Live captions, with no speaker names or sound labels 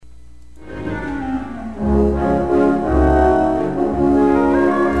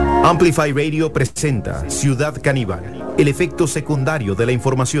Amplify Radio presenta Ciudad Canibal, el efecto secundario de la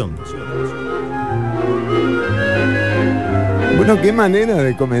información. Bueno, qué manera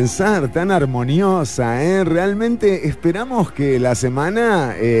de comenzar, tan armoniosa, ¿eh? Realmente esperamos que la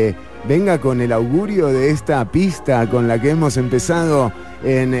semana venga con el augurio de esta pista con la que hemos empezado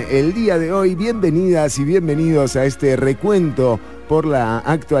en el día de hoy. Bienvenidas y bienvenidos a este recuento por la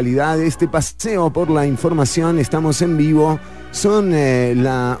actualidad, este paseo por la información. Estamos en vivo, son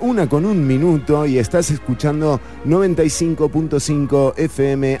la 1:01 y estás escuchando 95.5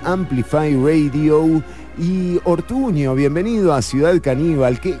 FM Amplify Radio. Y Ortuño, bienvenido a Ciudad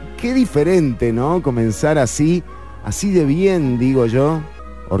Canibal. Qué diferente, ¿no? Comenzar así de bien, digo yo.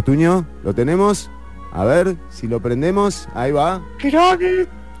 Ortuño, ¿lo tenemos? A ver si lo prendemos. Ahí va. ¡Tirone!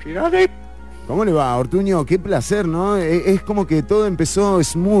 ¿Cómo le va, Ortuño? Qué placer, ¿no? Es como que todo empezó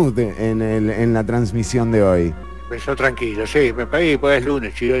smooth en la transmisión de hoy. Empezó tranquilo, sí, me parece que es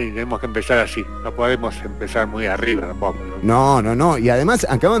lunes, Chironi, tenemos que empezar así, no podemos empezar muy arriba tampoco. No, y además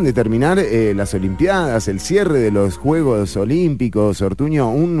acaban de terminar las Olimpiadas, el cierre de los Juegos Olímpicos,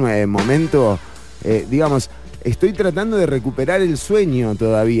 Ortuño, un momento, digamos, estoy tratando de recuperar el sueño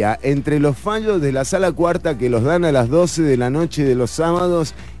todavía, entre los fallos de la sala cuarta que los dan a las 12 de la noche de los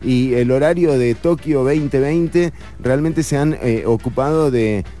sábados y el horario de Tokio 2020, realmente se han ocupado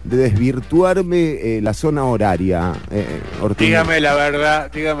de desvirtuarme la zona horaria. Dígame la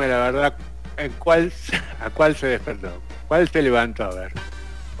verdad, ¿a cuál se despertó? ¿Cuál se levantó? A ver.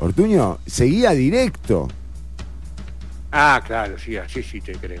 Ortuño, seguía directo. Ah, claro, sí, así sí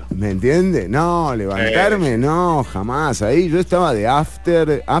te creo. ¿Me entiende? No, levantarme, no, jamás. Ahí yo estaba de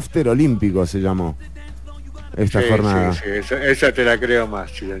after olímpico, se llamó esta jornada. Sí, esa te la creo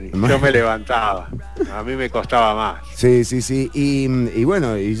más, Chironi. Yo me levantaba, a mí me costaba más. Sí. Y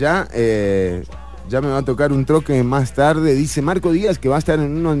bueno, y ya me va a tocar un troque más tarde. Dice Marco Díaz que va a estar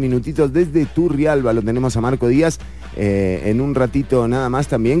en unos minutitos desde Turrialba. Lo tenemos a Marco Díaz en un ratito nada más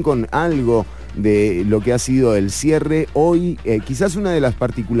también con algo de lo que ha sido el cierre. Hoy quizás una de las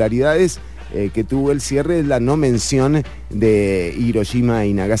particularidades que tuvo el cierre es la no mención de Hiroshima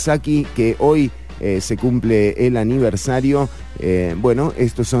y Nagasaki, que hoy se cumple el aniversario. Bueno,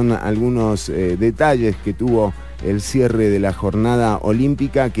 estos son algunos detalles que tuvo el cierre de la jornada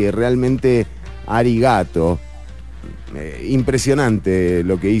olímpica, que realmente arigato, impresionante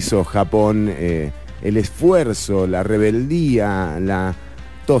lo que hizo Japón, el esfuerzo, la rebeldía, la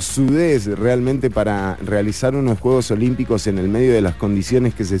tosudez realmente para realizar unos Juegos Olímpicos en el medio de las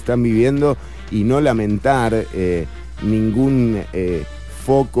condiciones que se están viviendo y no lamentar ningún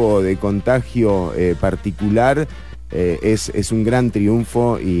foco de contagio particular. Es un gran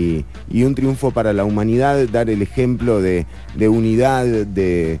triunfo y un triunfo para la humanidad, dar el ejemplo de unidad,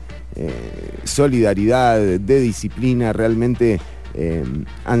 de solidaridad, de disciplina. Realmente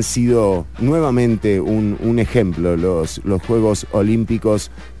han sido nuevamente un ejemplo los Juegos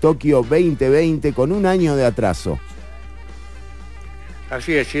Olímpicos Tokio 2020 con un año de atraso.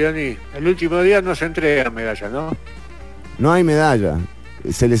 Así es, Chironi. El último día no se entrega medalla, ¿no? No hay medalla,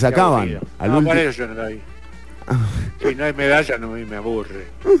 se les acaban. Para eso yo no la vi. Si no hay medalla no me aburre.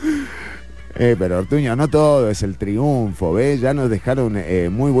 Pero Ortuño, no todo es el triunfo, ¿ves? Ya nos dejaron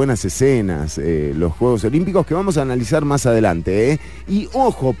muy buenas escenas los Juegos Olímpicos que vamos a analizar más adelante, ¿eh? Y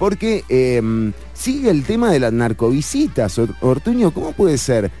ojo, porque sigue el tema de las narcovisitas, Ortuño, ¿cómo puede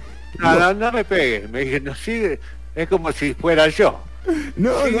ser? No me pegues, me dije, no sigue, es como si fuera yo. No,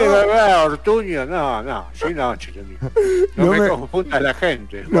 Ortuño, Chironi. No me confunda la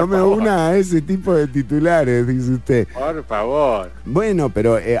gente. No me una a ese tipo de titulares, dice usted. Por favor. Bueno,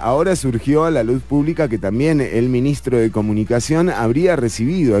 pero ahora surgió a la luz pública que también el ministro de Comunicación habría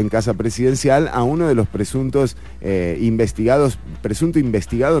recibido en casa presidencial a uno de los presuntos investigado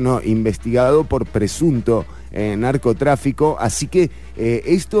por presunto narcotráfico, así que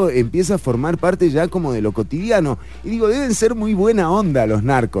esto empieza a formar parte ya como de lo cotidiano. Y digo, deben ser muy buena onda los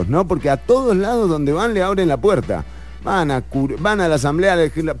narcos, ¿no? Porque a todos lados donde van le abren la puerta. Van a la asamblea,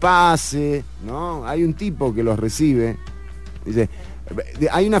 pase, ¿no? Hay un tipo que los recibe. Dice,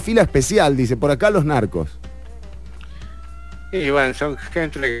 hay una fila especial, dice, por acá los narcos. Y bueno, son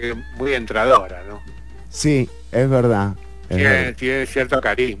gente muy entradora, ¿no? Sí, es verdad. Tiene cierto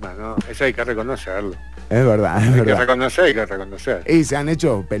carisma, ¿no? Eso hay que reconocerlo. Es verdad. Hay que reconocer. Y se han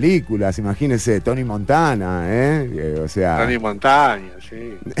hecho películas, imagínense, Tony Montana, o sea... Tony Montana,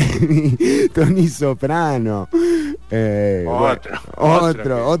 sí. Tony Soprano.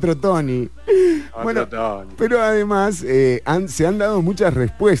 Otro Tony. Tony. Pero además se han dado muchas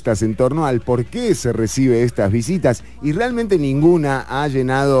respuestas en torno al por qué se recibe estas visitas y realmente ninguna ha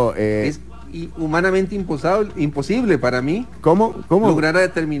llenado humanamente imposible para mí. ¿Cómo? Lograr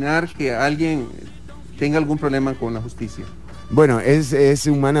determinar que alguien tenga algún problema con la justicia. Bueno, es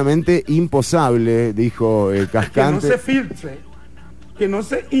humanamente imposible, dijo Cascante. Que no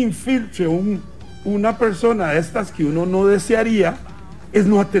se infiltre una persona de estas que uno no desearía, es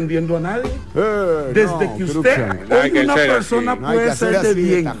no atendiendo a nadie. Desde que usted, hoy una persona puede ser de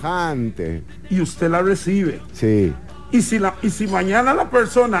bien, tajante, y usted la recibe. Sí. Y si mañana la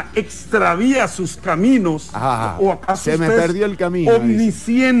persona extravía sus caminos, o acaso se me perdió el camino,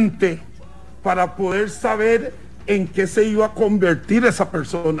 omnisciente para poder saber en qué se iba a convertir esa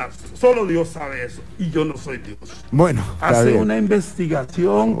persona, solo Dios sabe eso, y yo no soy Dios. Bueno, hace una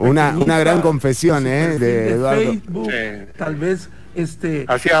investigación, una gran confesión, de Eduardo. Facebook, tal vez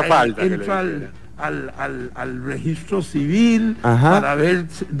hacía falta entra al registro civil para ver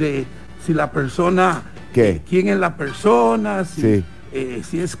si la persona, quién es la persona, si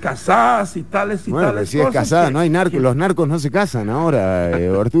es casada, si tales y tales si cosas. Es casada, no hay narcos, los narcos no se casan ahora,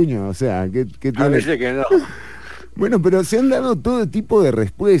 Ortuño, o sea, ¿qué tiene? A veces que no. Bueno, pero se han dado todo tipo de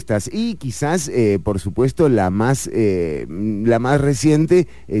respuestas y quizás, por supuesto, la más reciente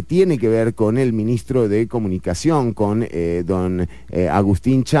tiene que ver con el ministro de Comunicación, con don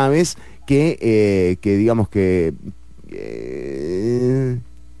Agustín Chávez, que digamos que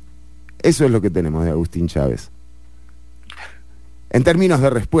eso es lo que tenemos de Agustín Chávez. En términos de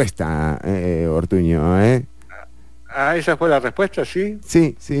respuesta, Ortuño, ¿Esa fue la respuesta, sí?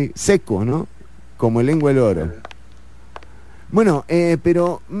 Sí, seco, ¿no? Como el lengua del oro. Bueno,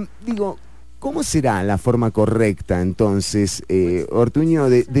 pero digo, ¿cómo será la forma correcta entonces, Ortuño,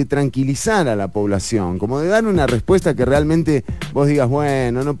 de tranquilizar a la población? Como de dar una respuesta que realmente vos digas,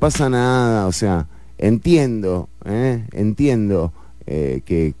 bueno, no pasa nada, o sea, entiendo que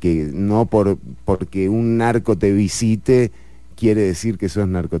no porque un narco te visite quiere decir que sos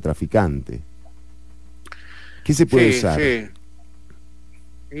narcotraficante. ¿Qué se puede usar? Sí.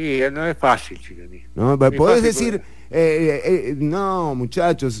 Y no es fácil, chiquitín. ¿No? Podés decir, no,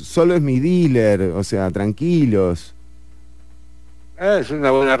 muchachos, solo es mi dealer, o sea, tranquilos. Es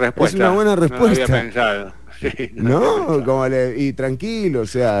una buena respuesta. Es una buena respuesta. No había pensado. Sí, no, y tranquilo, o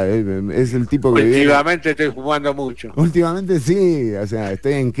sea, es el tipo que últimamente estoy fumando mucho. Últimamente sí, o sea,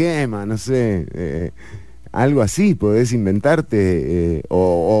 estoy en quema, no sé, algo así podés inventarte,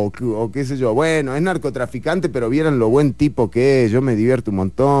 o qué sé yo, bueno, es narcotraficante, pero vieran lo buen tipo que es, yo me divierto un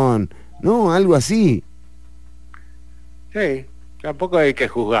montón, no, algo así. Sí, tampoco hay que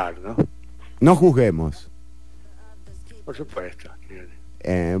juzgar, ¿no? No juzguemos. Por supuesto.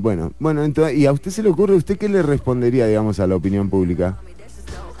 Bueno, entonces, ¿y a usted se le ocurre, usted qué le respondería, digamos, a la opinión pública?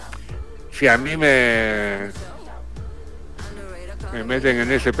 Si a mí me meten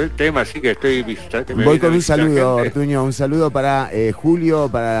en ese tema, sí que estoy visitando. Voy con un saludo, Ortuño, un saludo para Julio,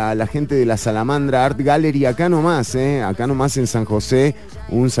 para la gente de la Salamandra Art Gallery, acá nomás en San José,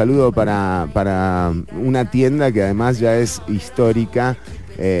 un saludo para una tienda que además ya es histórica,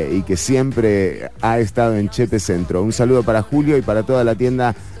 y que siempre ha estado en Chepe Centro. Un saludo para Julio y para toda la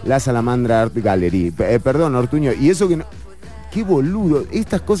tienda La Salamandra Art Gallery. Perdón, Ortuño, y eso que no... Qué boludo,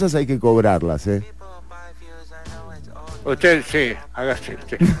 estas cosas hay que cobrarlas, Usted, sí, hágase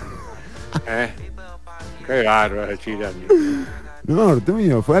usted. Qué bárbaro, Chirani. No,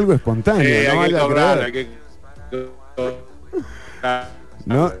 Ortuño, fue algo espontáneo. Sí, no hay que cobrar,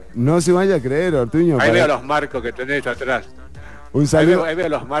 no se vaya a creer, Ortuño. Ahí veo los marcos que tenés atrás. Un saludo. Ahí veo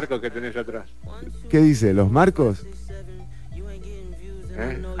los marcos que tenés atrás. ¿Qué dice? ¿Los marcos?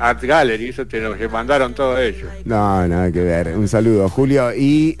 Art Gallery, eso te lo mandaron todos ellos. No, nada que ver. Un saludo, Julio.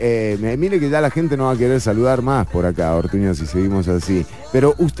 Y mire que ya la gente no va a querer saludar más por acá, Ortuño, si seguimos así.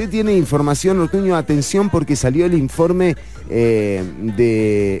 Pero usted tiene información, Ortuño, atención, porque salió el informe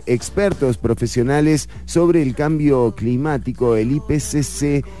de expertos profesionales sobre el cambio climático, el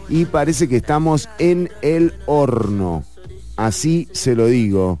IPCC, y parece que estamos en el horno. Así se lo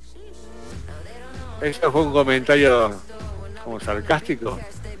digo. Eso fue un comentario como sarcástico,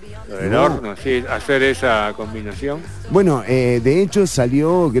 lo del horno, sí, hacer esa combinación. Bueno, de hecho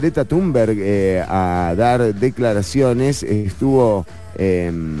salió Greta Thunberg a dar declaraciones, estuvo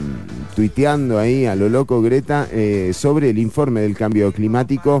tuiteando ahí a lo loco Greta sobre el informe del cambio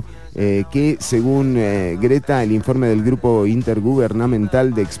climático, que según Greta, el informe del Grupo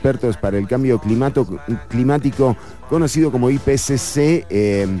Intergubernamental de Expertos para el Cambio Climático, conocido como IPCC,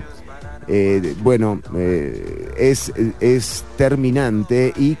 es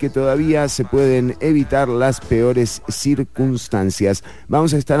terminante y que todavía se pueden evitar las peores circunstancias.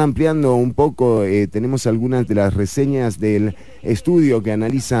 Vamos a estar ampliando un poco, tenemos algunas de las reseñas del estudio que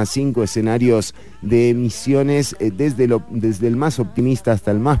analiza 5 escenarios de emisiones desde el más optimista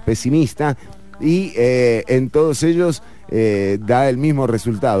hasta el más pesimista, y en todos ellos da el mismo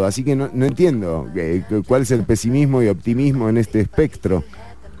resultado, así que no entiendo cuál es el pesimismo y optimismo en este espectro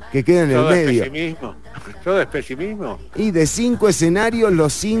que queda en el medio. Todo es pesimismo. Y de 5 escenarios,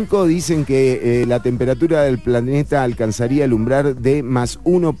 los 5 dicen que la temperatura del planeta alcanzaría el umbral de más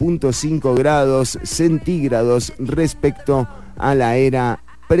 1.5 grados centígrados respecto a la era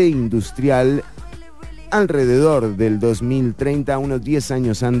preindustrial alrededor del 2030, unos 10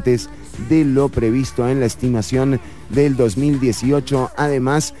 años antes de lo previsto en la estimación del 2018.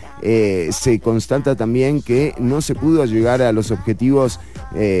 Además, se constata también que no se pudo llegar a los objetivos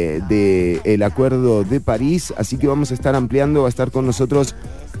del Acuerdo de París, así que vamos a estar ampliando. Va a estar con nosotros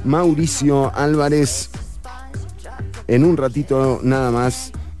Mauricio Álvarez en un ratito nada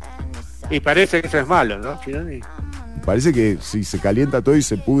más. Y parece que eso es malo, ¿no, Chironi? Parece que si se calienta todo y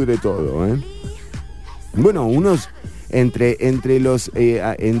se pudre todo, ¿eh? Bueno, unos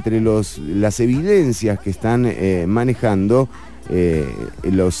las evidencias que están manejando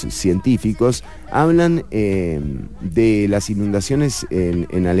los científicos hablan de las inundaciones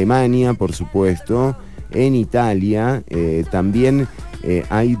en Alemania, por supuesto, en Italia, también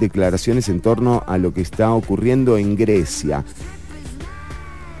hay declaraciones en torno a lo que está ocurriendo en Grecia,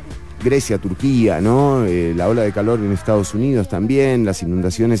 Turquía, ¿no? La ola de calor en Estados Unidos también, las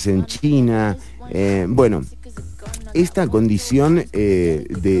inundaciones en China. Bueno, esta condición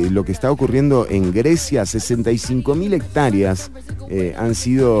de lo que está ocurriendo en Grecia, 65.000 hectáreas han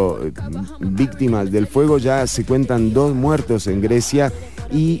sido víctimas del fuego, ya se cuentan 2 muertos en Grecia,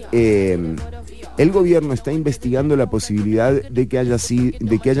 y el gobierno está investigando la posibilidad de que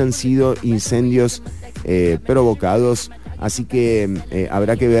hayan sido incendios provocados, así que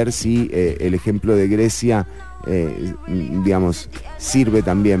habrá que ver si el ejemplo de Grecia sirve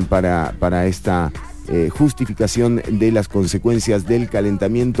también para esta justificación de las consecuencias del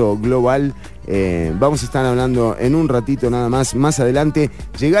calentamiento global. Vamos a estar hablando en un ratito nada más adelante.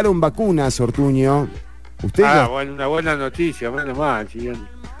 Llegaron vacunas, Ortuño. ¿Usted bueno, una buena noticia, menos mal, Chironi.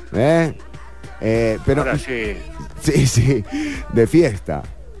 Pero ahora sí. Sí, de fiesta.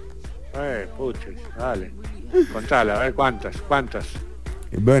 Puches, dale. Contala, a ver cuántas.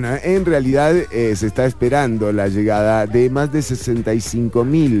 Bueno, en realidad se está esperando la llegada de más de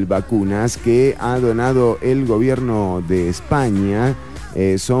 65.000 vacunas que ha donado el gobierno de España.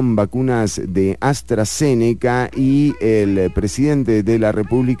 Son vacunas de AstraZeneca, y el presidente de la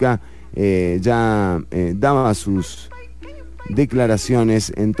República ya daba sus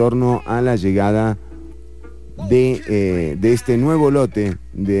declaraciones en torno a la llegada de este nuevo lote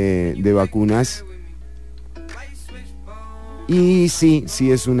de vacunas. Y sí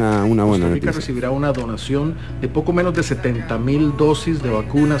es una buena noticia. Costa Rica recibirá una donación de poco menos de 70.000 dosis de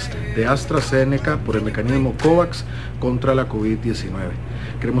vacunas de AstraZeneca por el mecanismo COVAX contra la COVID-19.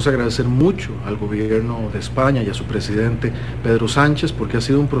 Queremos agradecer mucho al gobierno de España y a su presidente Pedro Sánchez, porque ha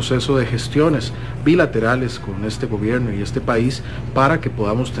sido un proceso de gestiones bilaterales con este gobierno y este país para que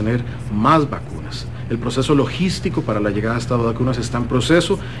podamos tener más vacunas. El proceso logístico para la llegada de estas vacunas está en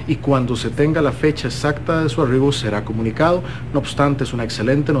proceso, y cuando se tenga la fecha exacta de su arribo será comunicado. No obstante, es una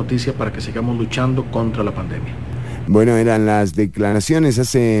excelente noticia para que sigamos luchando contra la pandemia. Bueno, eran las declaraciones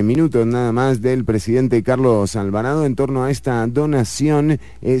hace minutos nada más del presidente Carlos Alvarado en torno a esta donación.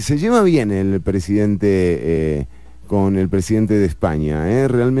 Se lleva bien el presidente con el presidente de España.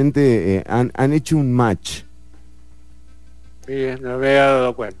 Realmente han hecho un match. Bien, no me había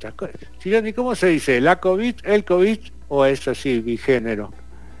dado cuenta. Chironi, ¿cómo se dice? ¿La COVID, el COVID, o es así, bigénero?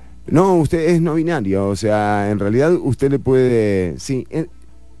 No, usted es no binario, o sea, en realidad usted le puede... Sí,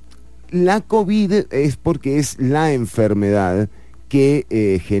 la COVID es porque es la enfermedad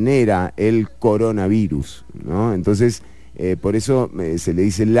que genera el coronavirus, ¿no? Entonces, por eso se le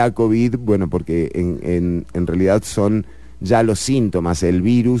dice la COVID, bueno, porque en realidad son ya los síntomas, el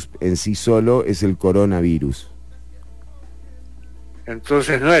virus en sí solo es el coronavirus.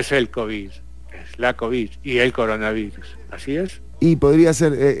 Entonces no es el COVID, es la COVID y el coronavirus, ¿así es? Y podría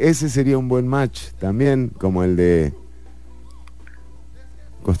ser, ese sería un buen match también, como el de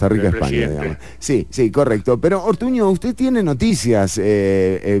Costa Rica, España, digamos. Sí, correcto. Pero Ortuño, usted tiene noticias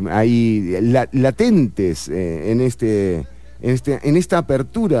ahí latentes en esta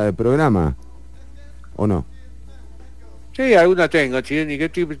apertura del programa, ¿o no? Sí, alguna tengo, Chironi.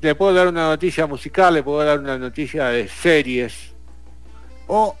 Le puedo dar una noticia musical, le puedo dar una noticia de series.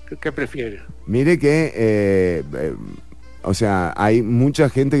 O, ¿Qué prefiere? mire que, o sea, hay mucha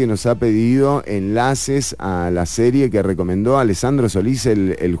gente que nos ha pedido enlaces a la serie que recomendó Alessandro Solís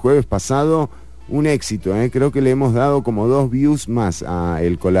el jueves pasado. Un éxito, creo que le hemos dado como 2 views más a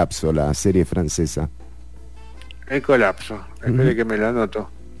El Colapso, la serie francesa. El colapso. Espere que me lo anoto.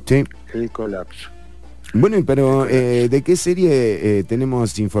 Sí. El colapso. Bueno, pero ¿de qué serie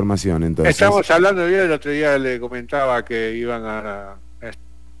tenemos información entonces? Estamos hablando bien, el otro día le comentaba que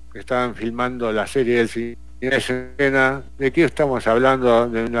que estaban filmando la serie del cine escena. ¿De qué estamos hablando?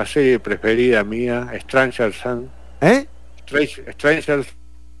 De una serie preferida mía, Stranger Things. Stranger.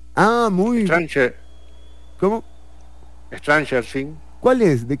 Ah, muy... Stranger. ¿Cómo? Stranger Things. ¿Cuál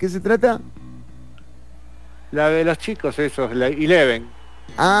es? ¿De qué se trata? La de los chicos esos, la Eleven.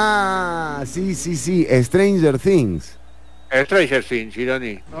 Ah, sí, Stranger Things. Stranger Things,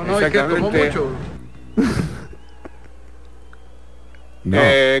 Gironi. No, es que tomó mucho. No.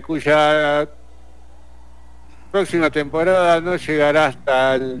 Cuya próxima temporada no llegará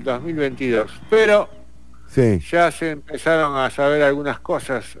hasta el 2022. Pero Sí. ya se empezaron a saber algunas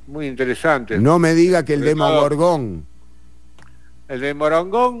cosas muy interesantes. No me diga que el Sobre todo, Demogorgón. el de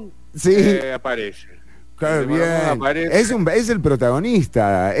Morongón Sí. aparece. Qué El de bien. Morongón aparece. Es el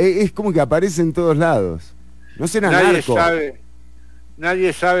protagonista. Es como que aparece en todos lados. No será narco.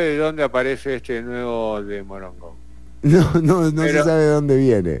 Nadie sabe de dónde aparece este nuevo de Morongón. No se Pero- sabe de dónde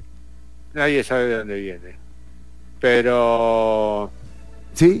viene. Nadie sabe de dónde viene. Pero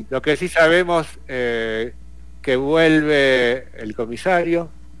 ¿Sí? lo que sí sabemos que vuelve el comisario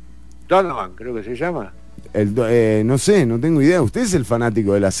Donovan, creo que se llama. No sé, no tengo idea. Usted es el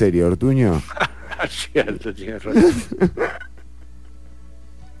fanático de la serie, Ortuño. Cierto, tiene razón.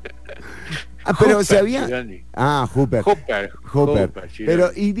 Ah, pero Hooper, se había... Gironi. Ah, Hooper. Hooper, Gironi. Pero,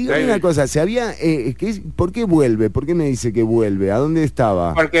 y dígame una cosa, se había... ¿por qué vuelve? ¿Por qué me dice que vuelve? ¿A dónde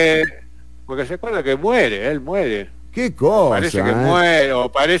estaba? Porque se acuerda que muere, él muere. ¿Qué cosa? Parece que muere,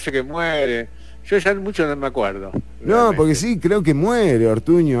 o parece que muere. Yo ya mucho no me acuerdo. No, realmente. porque sí, creo que muere,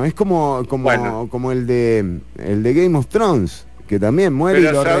 Ortuño. Es como Bueno. como el de Game of Thrones, que también muere y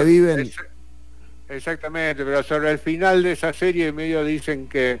lo reviven. Exactamente, pero sobre el final de esa serie medio dicen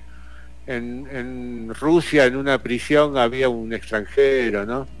que en Rusia, en una prisión, había un extranjero,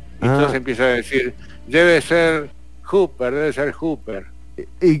 ¿no? Y entonces empieza a decir, debe ser Hooper.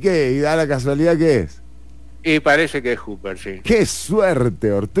 ¿Y qué? ¿Y da la casualidad que es? Y parece que es Hooper, sí. ¡Qué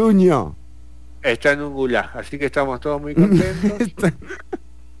suerte, Ortuño! Está en un gulag, así que estamos todos muy contentos.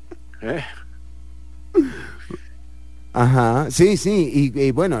 ¿Eh? Ajá, sí,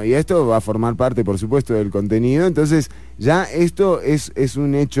 y bueno, y esto va a formar parte, por supuesto, del contenido, entonces ya esto es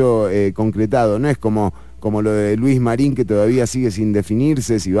un hecho concretado, no es como lo de Luis Marín, que todavía sigue sin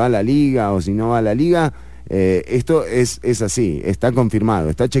definirse si va a la liga o si no va a la liga. Esto es así, está confirmado,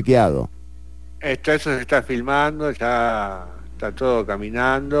 está chequeado. Eso se está filmando, ya está todo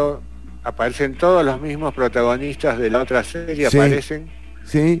caminando, aparecen todos los mismos protagonistas de la otra serie, Sí. aparecen.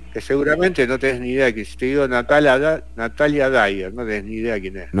 ¿Sí? Que seguramente no tenés ni idea, que si te digo Natalia Dyer, no tenés ni idea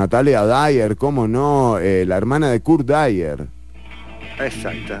quién es. Natalia Dyer, cómo no, la hermana de Kurt Dyer.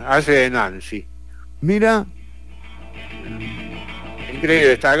 Exacto, hace de Nancy. Mira,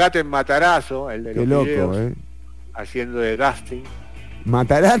 Increíble, está Gaten Matarazzo, el de qué los loco, videos, haciendo de Dustin.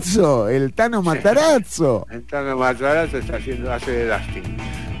 Matarazzo, el Tano Matarazzo. Entonces Matarazzo hace de Dustin.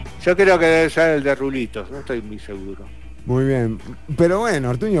 Yo creo que debe ser el de Rulitos, no estoy muy seguro. Muy bien, pero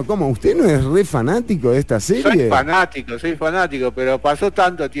bueno, Ortuño, ¿cómo? ¿Usted no es re fanático de esta serie? Soy fanático, pero pasó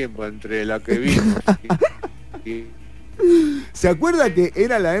tanto tiempo entre lo que vimos y ¿Se acuerda que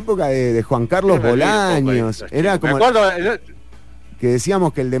era la época de Juan Carlos Yo me leí un poco de Bolaños? estos Era chicos. como Me acuerdo, que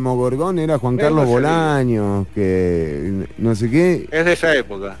decíamos que el Demogorgón era Juan Vengo Carlos a salir. Bolaños, que no sé qué. es de esa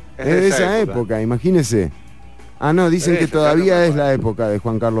época. Es de esa época, imagínese. Ah, no, dicen que Eso, todavía claro, es la época de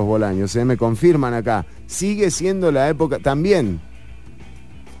Juan Carlos Bolaños, me confirman acá. Sigue siendo la época también.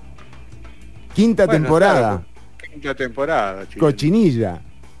 Quinta Bueno, temporada, claro, quinta temporada, chicos. Cochinilla.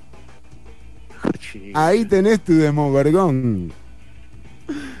 Ahí tenés tu Demogorgón.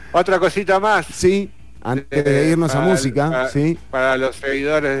 Otra cosita más. Sí, antes de irnos a música, sí. Para los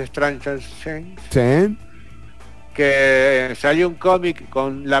seguidores de Stranger Things, Sí. que salió un cómic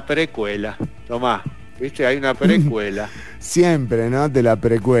con la precuela. Tomá, ¿viste? Hay una precuela. Siempre, ¿no? Te la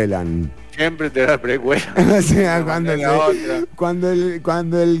precuelan. Siempre te da precuela. O sea, Una cuando, manera u otra.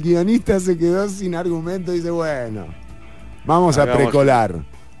 cuando el guionista se quedó sin argumento, dice, bueno, vamos a Hagamos precolar.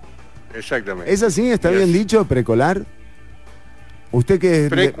 Exactamente. ¿Es así? ¿Está Yes. bien dicho, precolar? ¿Usted que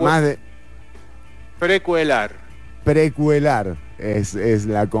es Precu- más de Precuelar. precuelar? Es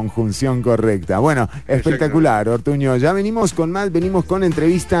la conjunción correcta. Bueno, espectacular, Ortuño. Ya venimos con más, venimos con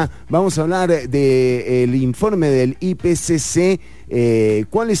entrevista. Vamos a hablar del informe del IPCC.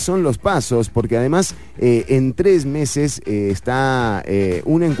 ¿Cuáles son los pasos? Porque además en 3 meses está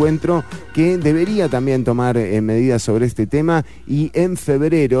un encuentro que debería también tomar medidas sobre este tema, y en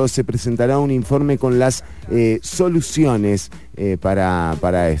febrero se presentará un informe con las soluciones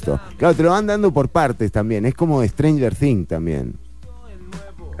para esto. Claro, te lo van dando por partes también, es como Stranger Things también.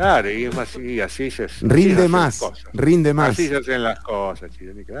 Claro, y es más, y así se rinde más. Así se hacen las cosas,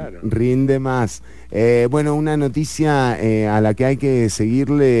 Chironi, claro. Rinde más. Bueno, una noticia a la que hay que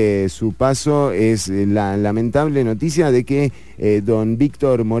seguirle su paso es la lamentable noticia de que don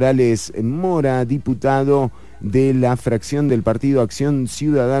Víctor Morales Mora, diputado de la fracción del Partido Acción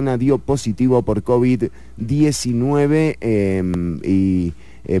Ciudadana, dio positivo por COVID-19 y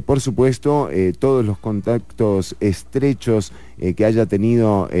por supuesto todos los contactos estrechos que haya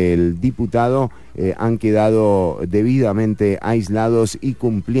tenido el diputado han quedado debidamente aislados y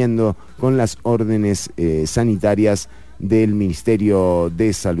cumpliendo con las órdenes sanitarias del Ministerio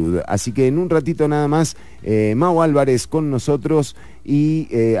de Salud. Así que en un ratito nada más, Mau Álvarez con nosotros y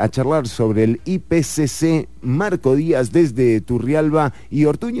a charlar sobre el IPCC. Marco Díaz desde Turrialba. Y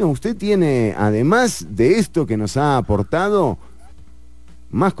Ortuño, usted tiene, además de esto que nos ha aportado,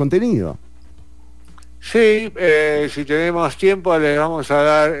 más contenido. Sí, si tenemos tiempo les vamos a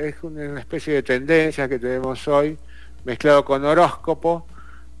dar, es una especie de tendencia que tenemos hoy, mezclado con horóscopo,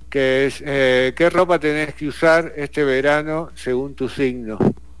 que es qué ropa tenés que usar este verano según tu signo.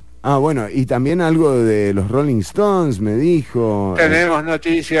 Ah, bueno, y también algo de los Rolling Stones, me dijo. Tenemos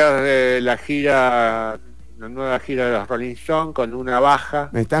noticias de la nueva gira de los Rolling Stones con una baja.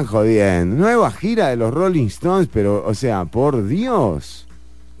 Me están jodiendo. Nueva gira de los Rolling Stones, pero, o sea, por Dios.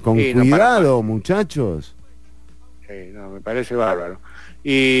 Con cuidado, muchachos. No, me parece bárbaro.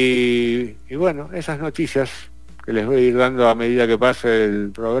 Y bueno, esas noticias que les voy a ir dando a medida que pase el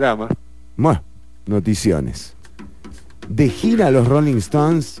programa. Bueno, noticiones. De gira los Rolling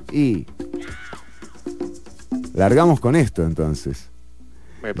Stones y... largamos con esto entonces.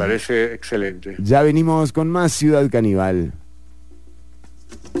 Me parece excelente. Ya venimos con más Ciudad Canibal.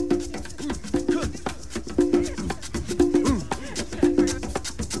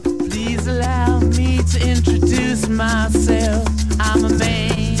 Allow me to introduce myself. I'm a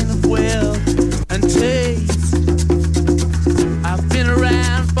man of wealth and taste. I've been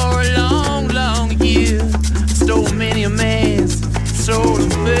around for a long, long year. Stole many a man's soul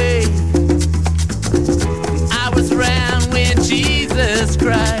and faith. I was around when Jesus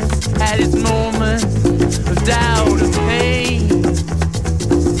Christ had his moment of doubt and pain.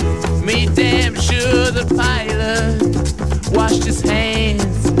 Made damn sure the pilot washed his hands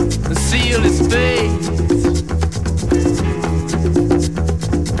and sealed his face.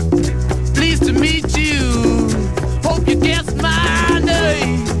 Pleased to meet you. Hope you guessed my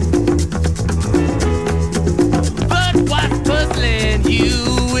name. But what's puzzling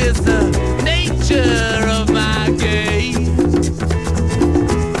you is the nature of my game.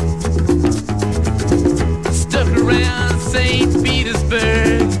 Stuck around St.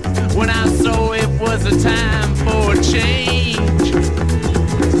 Petersburg when I saw it was a time for a change.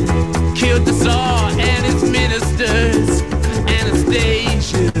 Killed the Tsar and his ministers.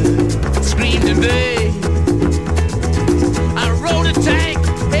 Anastasia screamed in vain. I rode a tank,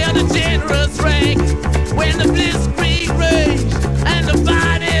 held a generous rank when the blitzkrieg raged and the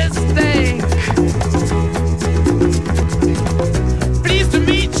bodies stank. Pleased to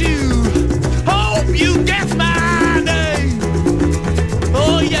meet you. Hope you guessed my name.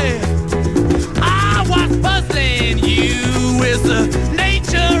 Oh yeah. I was puzzling you with the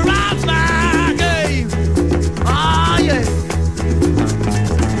nature of my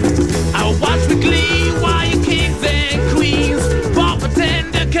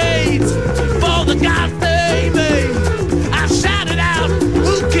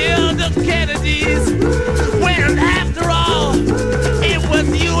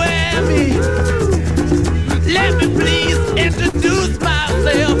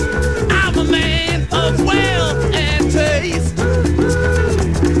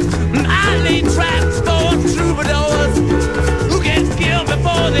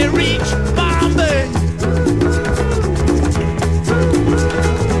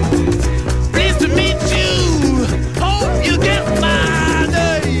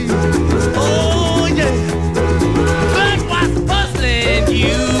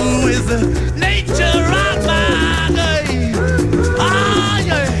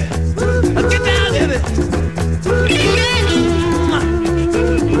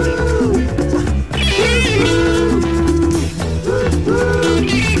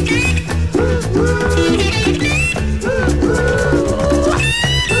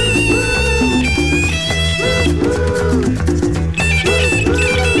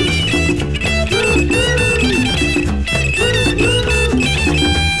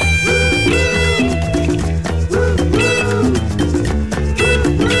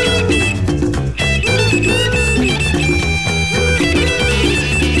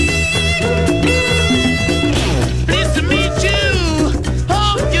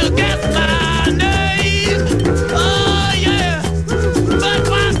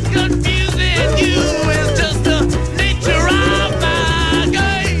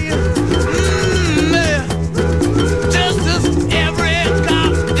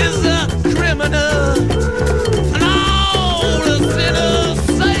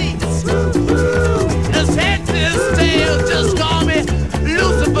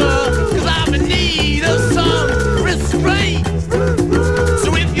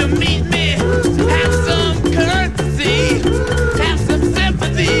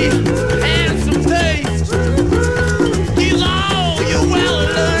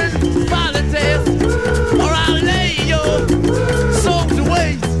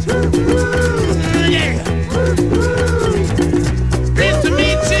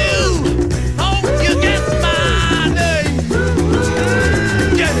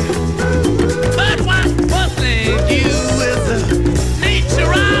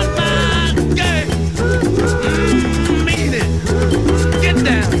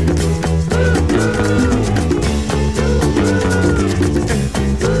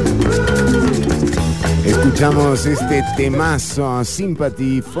Escuchamos este temazo,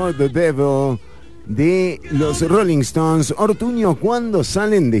 Sympathy for the Devil, de los Rolling Stones. Ortuño, ¿cuándo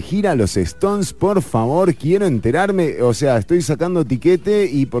salen de gira los Stones? Por favor, quiero enterarme. O sea, estoy sacando tiquete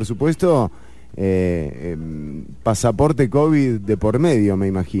y, por supuesto, pasaporte COVID de por medio, me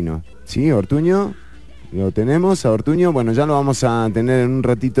imagino. ¿Sí, Ortuño? ¿Lo tenemos a Ortuño? Bueno, ya lo vamos a tener en un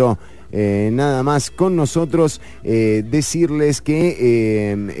ratito nada más con nosotros. Decirles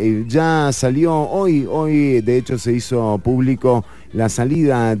que ya salió hoy de hecho se hizo público la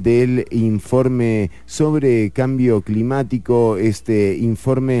salida del informe sobre cambio climático, este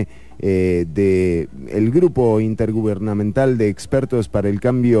informe del Grupo Intergubernamental de Expertos para el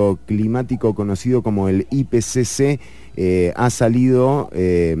Cambio Climático, conocido como el IPCC. Ha salido,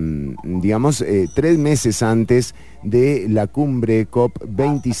 3 meses antes de la cumbre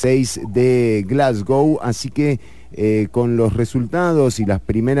COP26 de Glasgow, así que con los resultados y las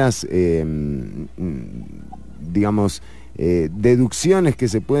primeras, deducciones que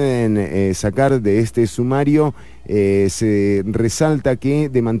se pueden sacar de este sumario, se resalta que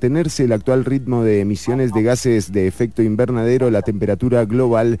de mantenerse el actual ritmo de emisiones de gases de efecto invernadero, la temperatura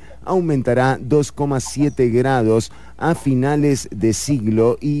global aumentará 2,7 grados a finales de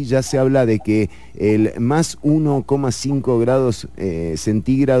siglo, y ya se habla de que el más 1,5 grados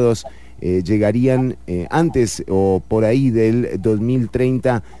centígrados llegarían antes o por ahí del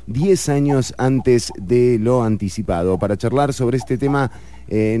 2030, 10 años antes de lo anticipado. Para charlar sobre este tema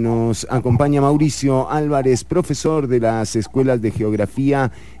nos acompaña Mauricio Álvarez, profesor de las Escuelas de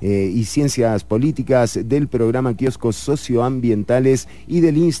Geografía y Ciencias Políticas del programa Kioscos Socioambientales y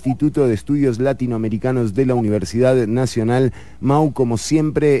del Instituto de Estudios Latinoamericanos de la Universidad Nacional. Mau, como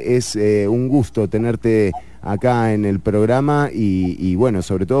siempre, es un gusto tenerte acá en el programa y bueno,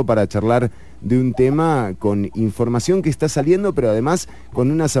 sobre todo para charlar de un tema con información que está saliendo, pero además con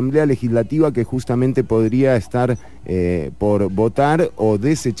una asamblea legislativa que justamente podría estar por votar o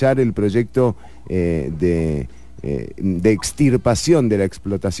desechar el proyecto de extirpación de la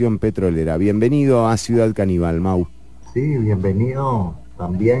explotación petrolera. Bienvenido a Ciudad Canibal, Mau. Sí, bienvenido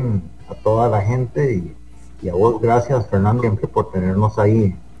también a toda la gente y a vos, gracias Fernando siempre por tenernos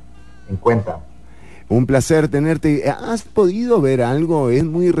ahí en cuenta. Un placer tenerte. ¿Has podido ver algo? Es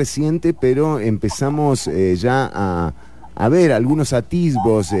muy reciente, pero empezamos ya a ver algunos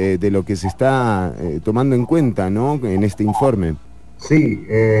atisbos de lo que se está tomando en cuenta, ¿no?, en este informe. Sí,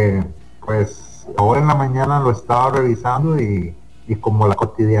 pues ahora en la mañana lo estaba revisando y como la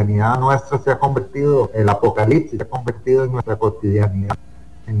cotidianidad nuestra se ha convertido, el apocalipsis se ha convertido en nuestra cotidianidad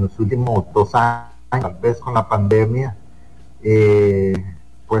en los últimos 2 años, tal vez con la pandemia,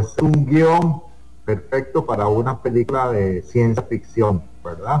 pues un guión perfecto para una película de ciencia ficción,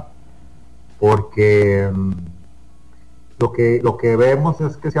 ¿verdad? Porque lo que vemos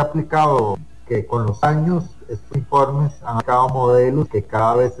es que se ha aplicado, que con los años estos informes han aplicado modelos que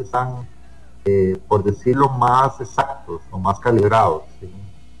cada vez están, por decirlo, más exactos o más calibrados, ¿sí?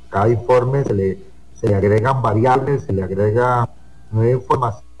 Cada informe se le agregan variables, se le agrega nueva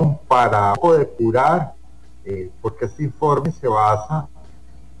información para depurar, porque este informe se basa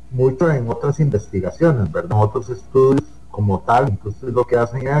mucho en otras investigaciones, ¿verdad? Otros estudios como tal. Entonces lo que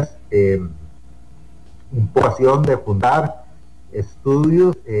hacen es información de fundar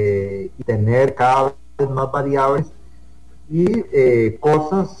estudios y tener cada vez más variables y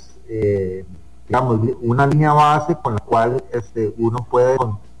cosas, digamos, una línea base con la cual uno puede,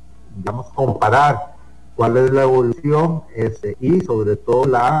 digamos, comparar cuál es la evolución, y sobre todo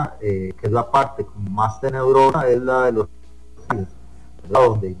que es la parte más tenebrosa, es la de los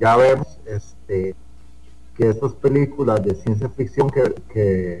donde ya vemos que estas películas de ciencia ficción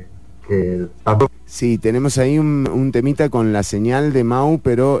que tanto... Sí, tenemos ahí un temita con la señal de Mau,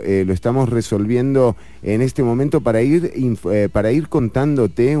 pero lo estamos resolviendo en este momento para ir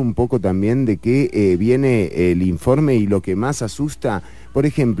contándote un poco también de qué viene el informe y lo que más asusta. Por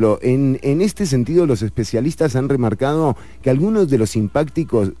ejemplo, en este sentido, los especialistas han remarcado que algunos de los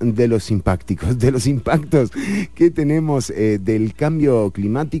impactos que tenemos del cambio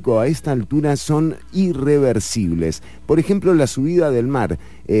climático a esta altura son irreversibles. Por ejemplo, la subida del mar.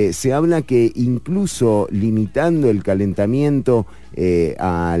 Se habla que incluso limitando el calentamiento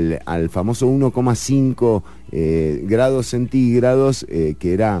al famoso 1,5 grados centígrados,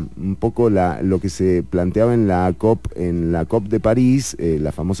 que era un poco lo que se planteaba en la COP de París,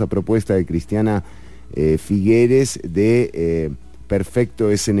 la famosa propuesta de Cristiana Figueres de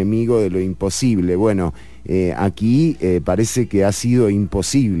perfecto es enemigo de lo imposible. Bueno, aquí parece que ha sido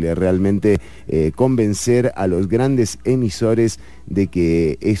imposible realmente convencer a los grandes emisores de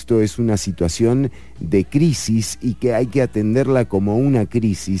que esto es una situación de crisis y que hay que atenderla como una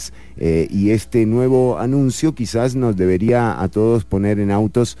crisis, y este nuevo anuncio quizás nos debería a todos poner en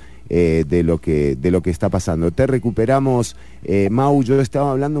autos de lo que está pasando. Te recuperamos, Mau. Yo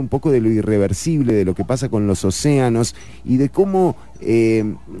estaba hablando un poco de lo irreversible, de lo que pasa con los océanos y de cómo,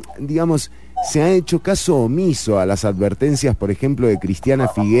 digamos, se ha hecho caso omiso a las advertencias, por ejemplo, de Cristiana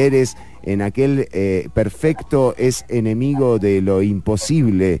Figueres en aquel perfecto es enemigo de lo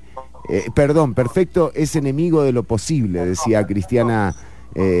imposible. Perfecto es enemigo de lo posible, decía Cristiana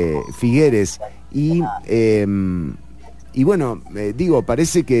Figueres. Y bueno, digo,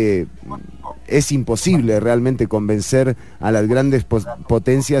 parece que es imposible realmente convencer a las grandes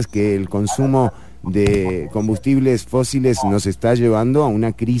potencias que el consumo de combustibles fósiles nos está llevando a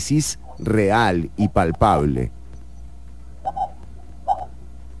una crisis real y palpable.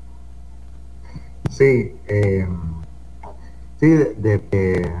 Sí,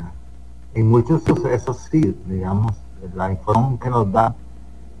 en muchos sucesos sí, digamos, la información que nos da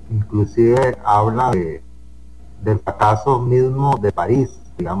inclusive habla del fracaso mismo de París,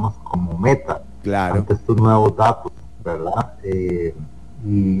 digamos, como meta, claro, ante estos nuevos datos, ¿verdad? Y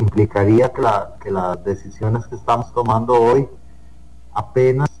implicaría que las decisiones que estamos tomando hoy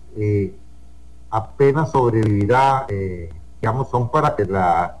apenas sobrevivirá, digamos, son para que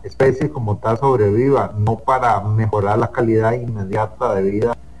la especie como tal sobreviva, no para mejorar la calidad inmediata de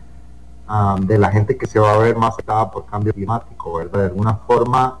vida de la gente que se va a ver más afectada por cambio climático, ¿verdad? De alguna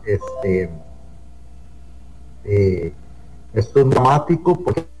forma, esto es dramático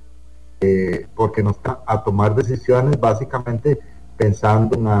porque nos está a tomar decisiones básicamente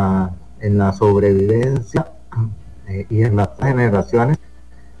pensando en la sobrevivencia y en las generaciones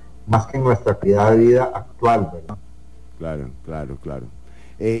más que en nuestra calidad de vida actual, ¿verdad? Claro.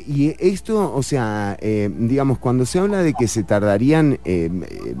 Y esto, o sea, digamos, cuando se habla de que se tardarían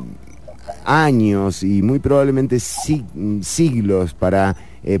años y muy probablemente siglos para,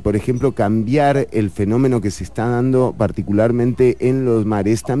 por ejemplo, cambiar el fenómeno que se está dando particularmente en los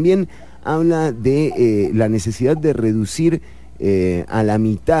mares, también habla de la necesidad de reducir a la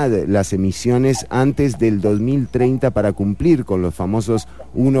mitad las emisiones antes del 2030 para cumplir con los famosos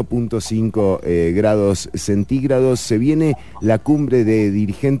 1.5 grados centígrados. Se viene la cumbre de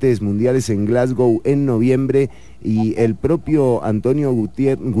dirigentes mundiales en Glasgow en noviembre y el propio Antonio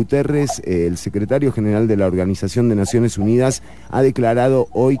Guterres, el secretario general de la Organización de Naciones Unidas, ha declarado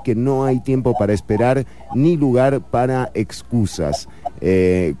hoy que no hay tiempo para esperar ni lugar para excusas.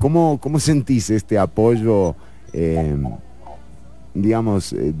 ¿Cómo sentís este apoyo,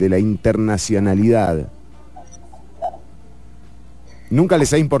 digamos, de la internacionalidad? Nunca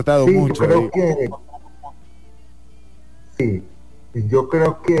les ha importado mucho. Yo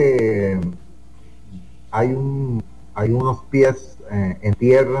creo que hay unos pies en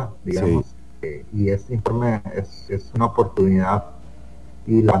tierra, digamos, y este informe es una oportunidad,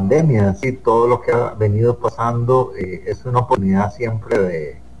 y la pandemia, sí, todo lo que ha venido pasando es una oportunidad siempre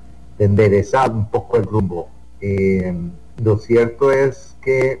de enderezar un poco el rumbo. Lo cierto es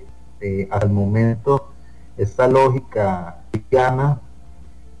que al momento esta lógica cristiana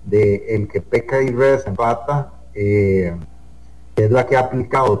de el que peca y reza empata es la que ha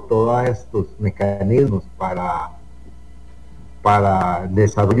aplicado todos estos mecanismos para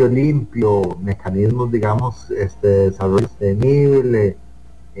desarrollo limpio, mecanismos, digamos, desarrollo sostenible,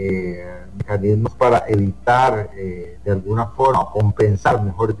 mecanismos para evitar de alguna forma, compensar,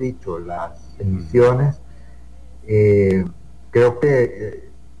 mejor dicho, las emisiones. Creo que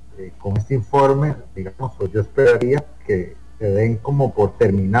con este informe, digamos, yo esperaría que se den como por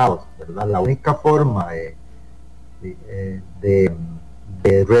terminados, ¿verdad? La única forma de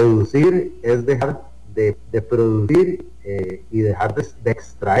reducir es dejar de producir y dejar de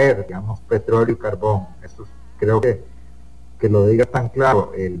extraer, digamos, petróleo y carbón. Eso creo que lo diga tan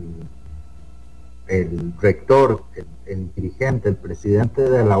claro el rector, el dirigente, el presidente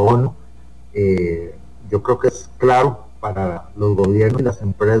de la ONU. Yo creo que es claro para los gobiernos y las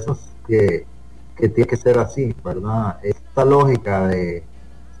empresas que tiene que ser así, ¿verdad? Esta lógica de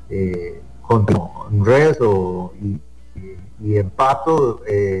rezo y empato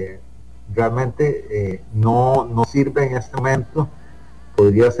realmente no sirve en este momento.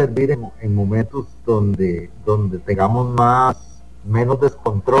 Podría servir en momentos donde tengamos menos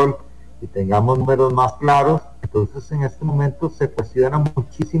descontrol y tengamos números más claros. Entonces en este momento se cuestiona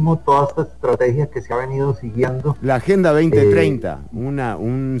muchísimo toda esta estrategia que se ha venido siguiendo. La Agenda 2030,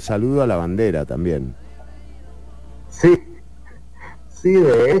 un saludo a la bandera también. Sí, Sí,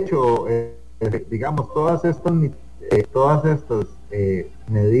 de hecho, digamos, todas estas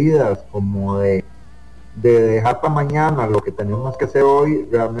medidas como de dejar para mañana lo que tenemos que hacer hoy,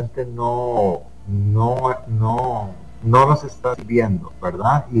 realmente no nos está sirviendo,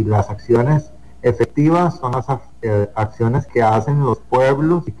 ¿verdad? Y las acciones efectivas son las acciones que hacen los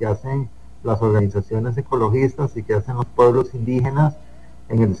pueblos y que hacen las organizaciones ecologistas y que hacen los pueblos indígenas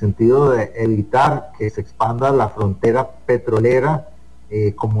en el sentido de evitar que se expanda la frontera petrolera,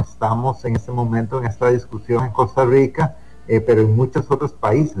 como estamos en este momento en esta discusión en Costa Rica, pero en muchos otros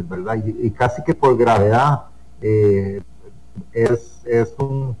países, ¿verdad? Y casi que por gravedad, es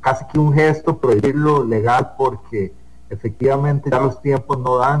casi que un gesto prohibirlo legal, porque efectivamente ya los tiempos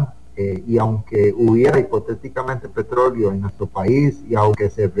no dan, y aunque hubiera hipotéticamente petróleo en nuestro país y aunque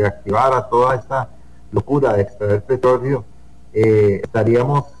se reactivara toda esta locura de extraer petróleo,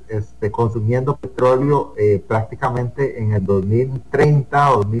 estaríamos consumiendo petróleo prácticamente en el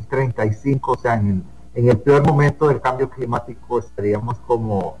 2030 o 2035, o sea, en el peor momento del cambio climático estaríamos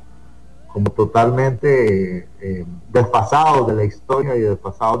como totalmente desfasados de la historia y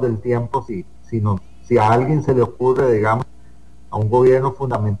desfasados del tiempo si a alguien se le ocurre, digamos, a un gobierno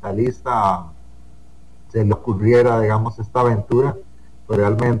fundamentalista se le ocurriera, digamos, esta aventura, pues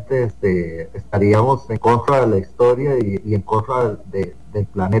realmente estaríamos en contra de la historia y en contra del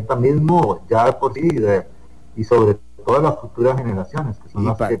planeta mismo, ya de por sí, y sobre todo las futuras generaciones, que son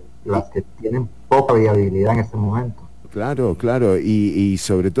las que tienen poca viabilidad en este momento. Claro, claro, y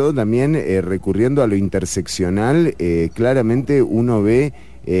sobre todo también recurriendo a lo interseccional, claramente uno ve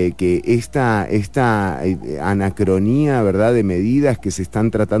que esta anacronía, ¿verdad?, de medidas que se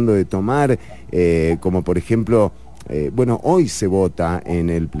están tratando de tomar, como por ejemplo, bueno, hoy se vota en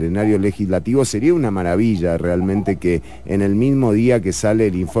el plenario legislativo. Sería una maravilla realmente que en el mismo día que sale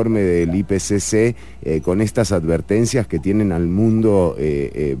el informe del IPCC, con estas advertencias que tienen al mundo,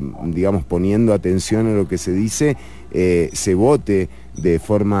 digamos, poniendo atención a lo que se dice, se vote de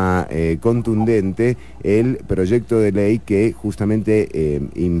forma contundente el proyecto de ley que justamente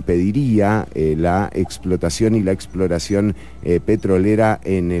impediría la explotación y la exploración petrolera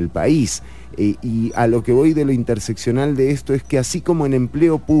en el país. Y a lo que voy de lo interseccional de esto es que así como en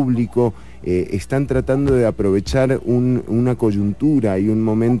empleo público están tratando de aprovechar una coyuntura y un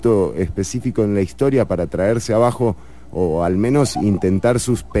momento específico en la historia para traerse abajo, o al menos intentar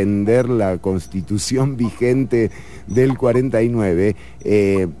suspender la constitución vigente del 49,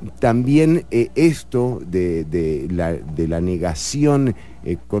 también esto de la negación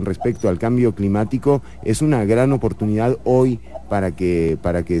con respecto al cambio climático es una gran oportunidad hoy para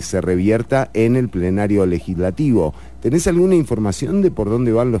que se revierta en el plenario legislativo. ¿Tenés alguna información de por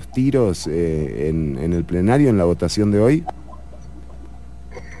dónde van los tiros en el plenario, en la votación de hoy?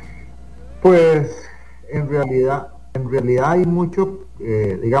 Pues en realidad hay mucho,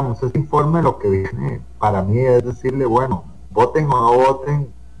 digamos, este informe lo que viene para mí es decirle, bueno, voten o no voten,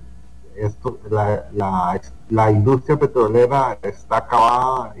 esto, la industria petrolera está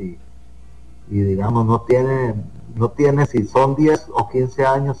acabada y digamos, no tiene, si son 10 o 15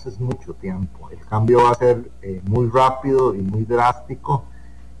 años es mucho tiempo. El cambio va a ser muy rápido y muy drástico,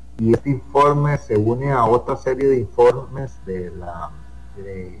 y este informe se une a otra serie de informes de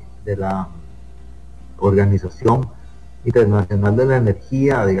la Organización Internacional de la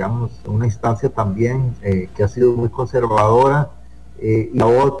Energía, digamos, una instancia también que ha sido muy conservadora, y a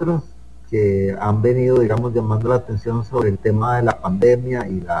otros que han venido, digamos, llamando la atención sobre el tema de la pandemia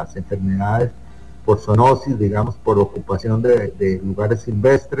y las enfermedades por zoonosis, digamos, por ocupación de lugares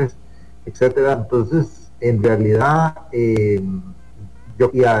silvestres, etcétera. Entonces, en realidad,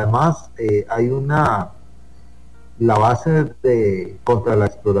 y además hay la base contra la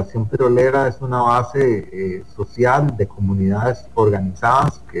exploración petrolera es una base social de comunidades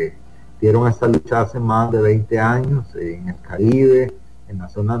organizadas que dieron esta lucha hace más de 20 años en el Caribe, en la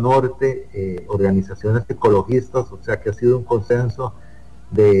zona norte, organizaciones ecologistas, o sea que ha sido un consenso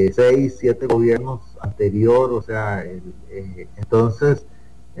de 6, 7 gobiernos anterior, o sea, entonces,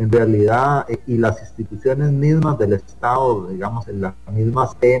 en realidad, y las instituciones mismas del Estado, digamos, en la misma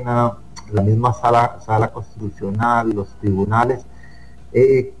SENA, la misma sala constitucional, los tribunales,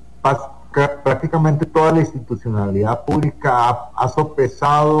 prácticamente toda la institucionalidad pública ha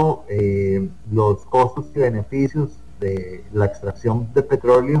sopesado los costos y beneficios de la extracción de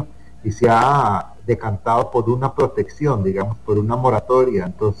petróleo y se ha decantado por una protección, digamos, por una moratoria.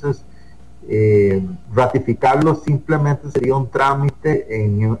 Entonces, ratificarlo simplemente sería un trámite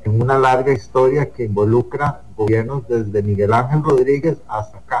en una larga historia que involucra gobiernos desde Miguel Ángel Rodríguez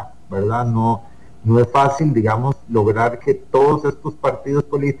hasta acá, ¿verdad? No es fácil, digamos, lograr que todos estos partidos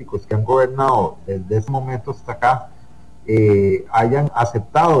políticos que han gobernado desde ese momento hasta acá hayan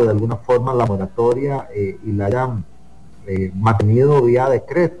aceptado de alguna forma la moratoria y la hayan mantenido vía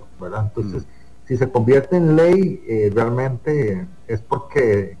decreto, ¿verdad? Entonces, si se convierte en ley, realmente es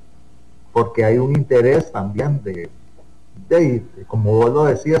porque hay un interés también de, como vos lo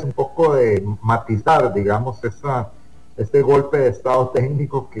decías, un poco de matizar, digamos, este golpe de estado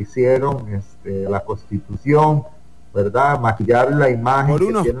técnico que hicieron la Constitución, ¿verdad? Maquillar la imagen por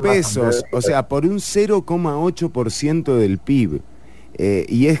unos pesos, o sea, por un 0,8% del PIB.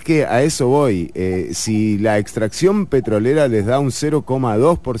 Y es que a eso voy. Si la extracción petrolera les da un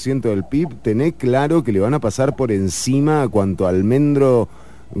 0,2% del PIB, tenés claro que le van a pasar por encima a cuanto almendro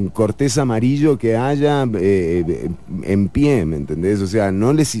cortés amarillo que haya en pie, ¿me entendés? O sea,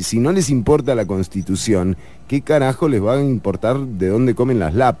 si no les importa la Constitución, ¿qué carajo les va a importar de dónde comen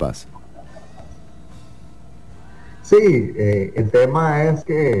las lapas? Sí, el tema es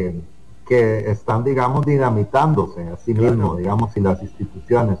que están, digamos, dinamitándose a sí mismos, digamos, y las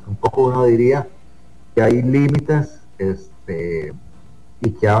instituciones. Un poco uno diría que hay límites, y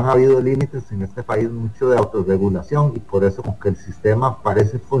que han habido límites en este país mucho de autorregulación, y por eso como que el sistema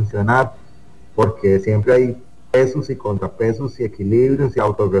parece funcionar, porque siempre hay pesos y contrapesos y equilibrios y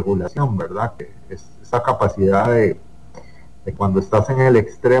autorregulación, ¿verdad? Que es esa capacidad de cuando estás en el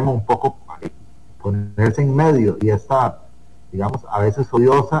extremo un poco ponerse en medio, y esta, digamos, a veces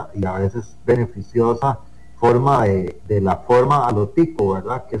odiosa y a veces beneficiosa forma de la forma a lo tico,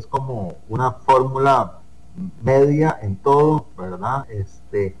 ¿verdad? Que es como una fórmula media en todo, ¿verdad?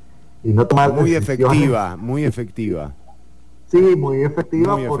 Y no tomar muy decisiones. Muy efectiva. Sí, muy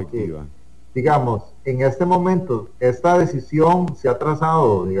efectiva, muy porque, efectiva. Digamos, en este momento, esta decisión se ha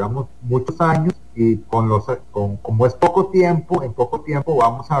trazado, digamos, muchos años, y como es poco tiempo, en poco tiempo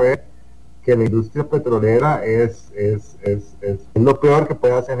vamos a ver que la industria petrolera es lo peor que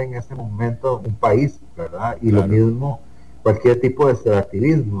puede hacer en este momento un país, ¿verdad? Y claro, lo mismo cualquier tipo de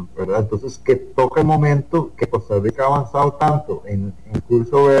extractivismo, ¿verdad? Entonces, que toca el momento que Costa Rica ha avanzado tanto en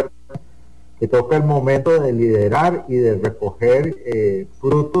curso verde, que toca el momento de liderar y de recoger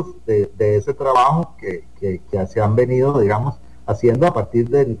frutos de ese trabajo que se han venido, digamos, haciendo a partir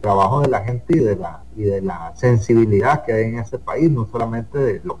del trabajo de la gente y de la sensibilidad que hay en este país, no solamente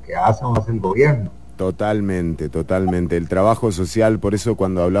de lo que hace o hace el gobierno. Totalmente. El trabajo social, por eso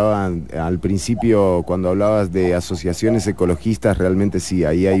cuando hablaban al principio, cuando hablabas de asociaciones ecologistas, realmente sí,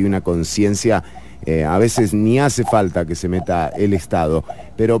 ahí hay una conciencia. A veces ni hace falta que se meta el Estado.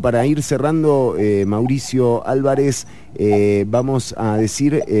 Pero para ir cerrando, Mauricio Álvarez, vamos a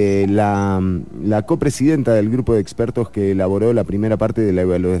decir la copresidenta del grupo de expertos que elaboró la primera parte de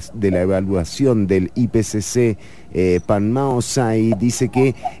la evaluación del IPCC, Panmao Sai, dice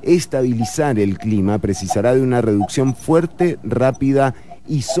que estabilizar el clima precisará de una reducción fuerte, rápida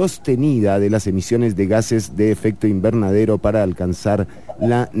y sostenida de las emisiones de gases de efecto invernadero para alcanzar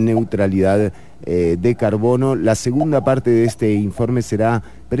la neutralidad de carbono. La segunda parte de este informe será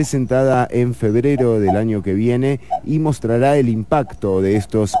presentada en febrero del año que viene y mostrará el impacto de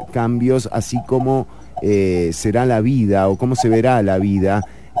estos cambios, así como será la vida o cómo se verá la vida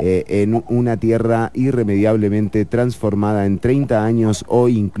en una tierra irremediablemente transformada en 30 años o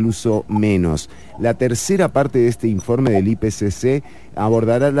incluso menos. La tercera parte de este informe del IPCC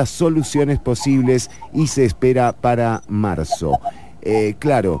abordará las soluciones posibles y se espera para marzo.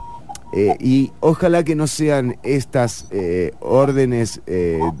 Claro, y ojalá que no sean estas órdenes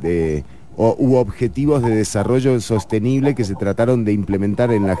u objetivos de desarrollo sostenible que se trataron de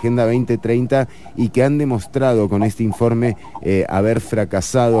implementar en la Agenda 2030 y que han demostrado con este informe haber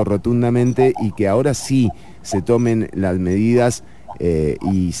fracasado rotundamente, y que ahora sí se tomen las medidas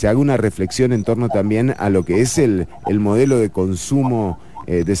y se haga una reflexión en torno también a lo que es el modelo de consumo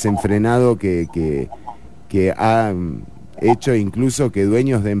desenfrenado que ha hecho incluso que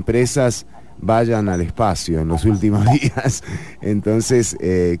dueños de empresas vayan al espacio en los últimos días. Entonces,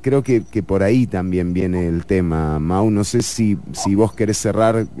 creo que por ahí también viene el tema. Mau, no sé si vos querés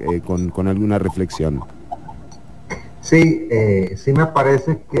cerrar con alguna reflexión. Sí, sí me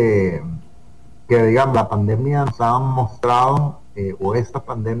parece que digamos, la pandemia nos ha mostrado, o esta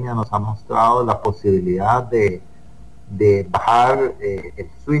pandemia nos ha mostrado la posibilidad de bajar el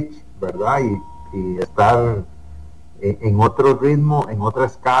switch, ¿verdad? Y estar en otro ritmo, en otra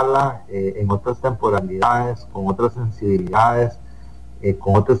escala, en otras temporalidades, con otras sensibilidades,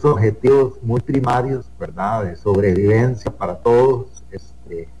 con otros objetivos muy primarios, ¿verdad? De sobrevivencia para todos,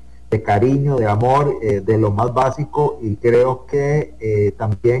 de cariño, de amor, de lo más básico, y creo que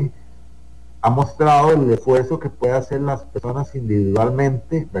también ha mostrado el esfuerzo que pueden hacer las personas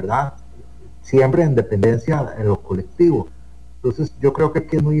individualmente, ¿verdad? Siempre en dependencia de lo colectivo, Entonces yo creo que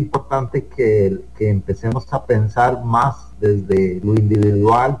aquí es muy importante que empecemos a pensar más desde lo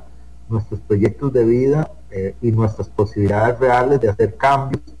individual, nuestros proyectos de vida y nuestras posibilidades reales de hacer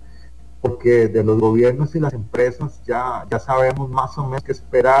cambios, porque de los gobiernos y las empresas ya sabemos más o menos qué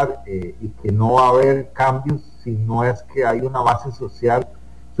esperar y que no va a haber cambios si no es que hay una base social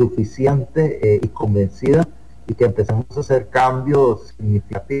suficiente y convencida, y que empecemos a hacer cambios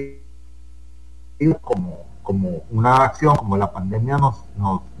significativos como una acción como la pandemia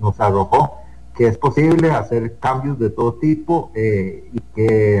nos arrojó, que es posible hacer cambios de todo tipo y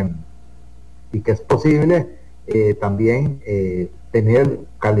que es posible también tener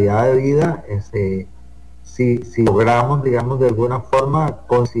calidad de vida si logramos, digamos, de alguna forma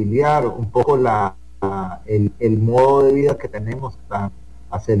conciliar un poco el modo de vida que tenemos tan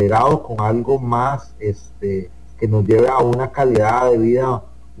acelerado con algo más que nos lleve a una calidad de vida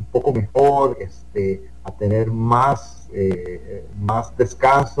un poco mejor, a tener más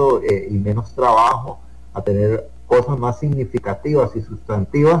descanso y menos trabajo, a tener cosas más significativas y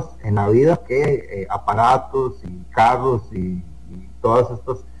sustantivas en la vida que aparatos y carros y todos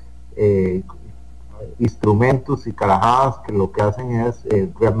estos instrumentos y carajadas que lo que hacen es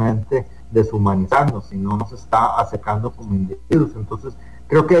realmente deshumanizarnos y no nos está acercando como individuos. Entonces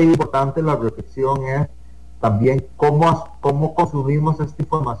creo que es importante la reflexión es también cómo consumimos esta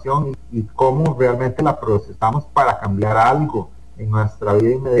información y cómo realmente la procesamos para cambiar algo en nuestra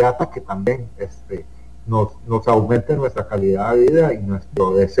vida inmediata que también nos aumente nuestra calidad de vida y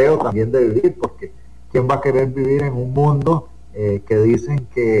nuestro deseo también de vivir, porque ¿quién va a querer vivir en un mundo que dicen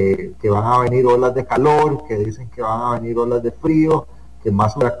que van a venir olas de calor, que dicen que van a venir olas de frío, que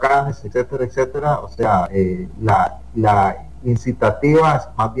más huracanes, etcétera, etcétera? O sea, la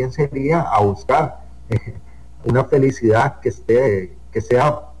incitativa más bien sería a buscar una felicidad que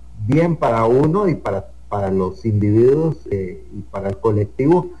sea bien para uno y para los individuos y para el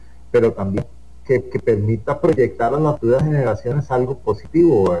colectivo, pero también que permita proyectar a las futuras generaciones algo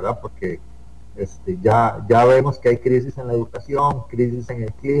positivo, ¿verdad? Porque ya vemos que hay crisis en la educación, crisis en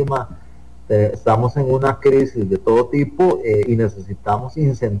el clima, estamos en una crisis de todo tipo y necesitamos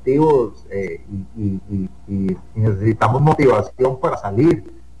incentivos y necesitamos motivación para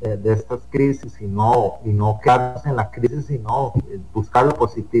salir de estas crisis y no quedarnos en la crisis, sino buscar lo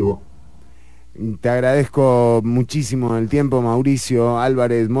positivo. Te agradezco muchísimo el tiempo, Mauricio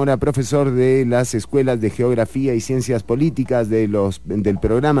Álvarez Mora, profesor de las Escuelas de Geografía y Ciencias Políticas del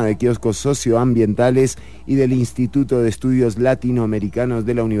programa de kioscos socioambientales y del Instituto de Estudios Latinoamericanos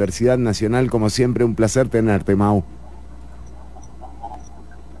de la Universidad Nacional. Como siempre, un placer tenerte, Mau.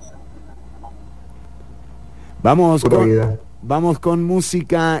 Vamos con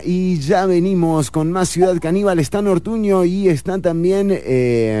música y ya venimos con más Ciudad Caníbal. Está Nortuño y está también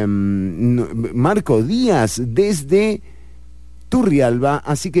Marco Díaz desde Turrialba.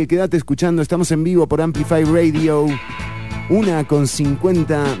 Así que quédate escuchando, estamos en vivo por Amplify Radio,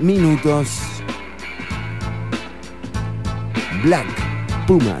 1:50. Black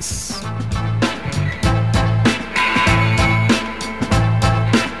Pumas.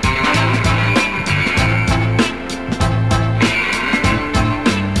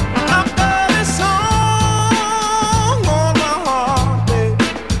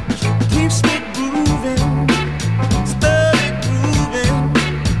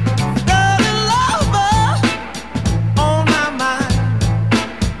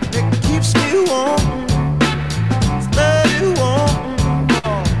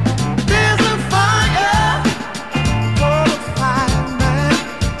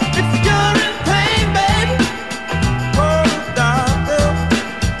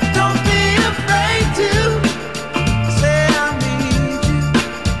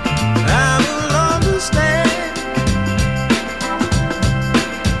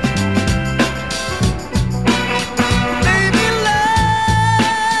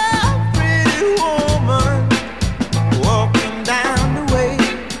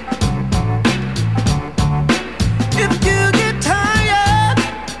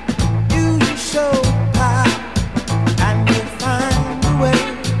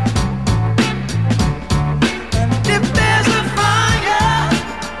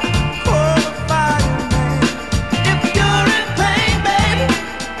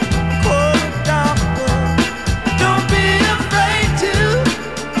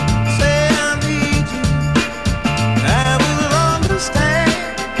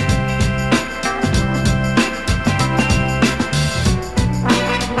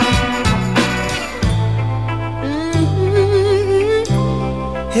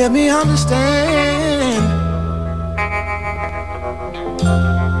 Help me understand.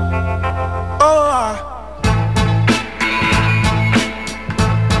 Oh,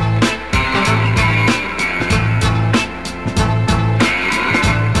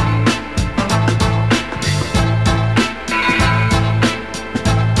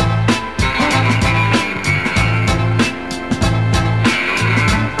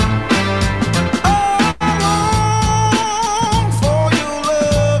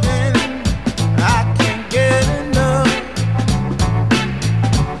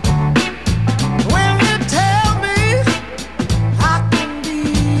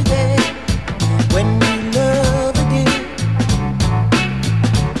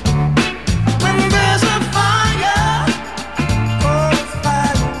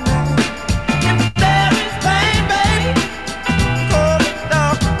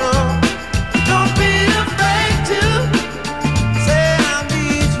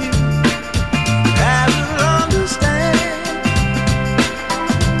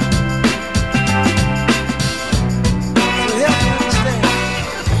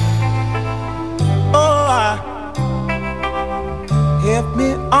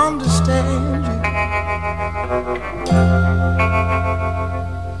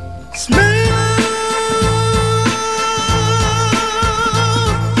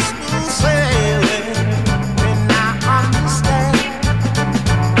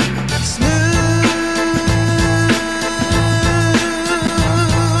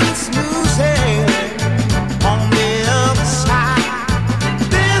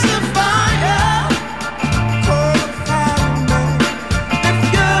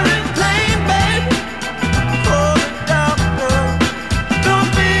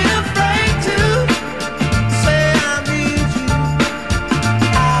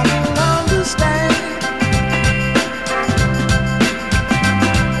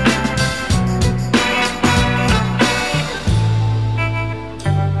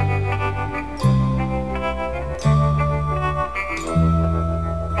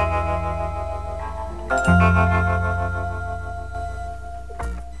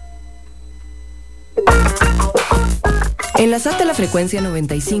 Enlazate a la frecuencia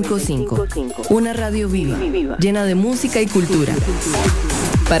 95.5, una radio viva, llena de música y cultura.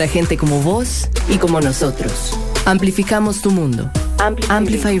 Para gente como vos y como nosotros. Amplificamos tu mundo.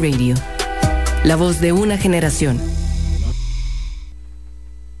 Amplify Radio. La voz de una generación.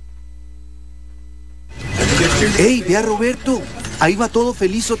 ¡Ey, ve a Roberto! Ahí va todo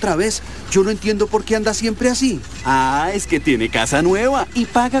feliz otra vez. Yo no entiendo por qué anda siempre así. Ah, es que tiene casa nueva y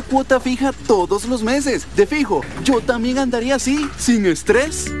paga cuota fija todos los meses. De fijo, yo también andaría así, sin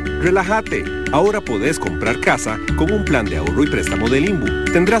estrés. Relájate. Ahora podés comprar casa con un plan de ahorro y préstamo del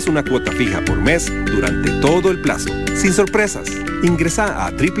INBU. Tendrás una cuota fija por mes durante todo el plazo, sin sorpresas. Ingresa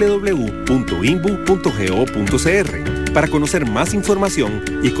a www.inbu.go.cr para conocer más información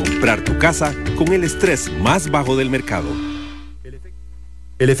y comprar tu casa con el estrés más bajo del mercado.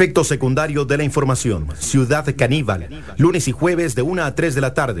 El efecto secundario de la información. Ciudad Canibal. Lunes y jueves de 1 a 3 de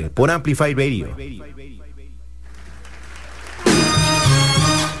la tarde por Amplify Radio.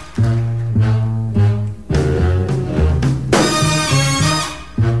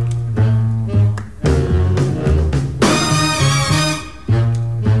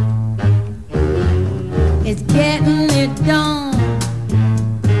 It's getting it done.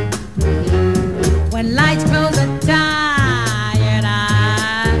 When lights close the tired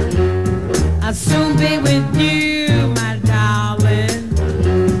eyes, I'll soon be with you, my darling.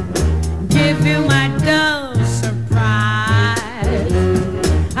 Give you my dull surprise.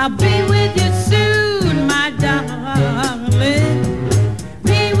 I'll be with you soon, my darling.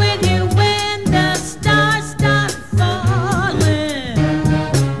 Be with you when the stars start falling.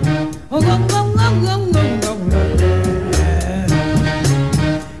 Oh, oh, oh, oh, oh, oh.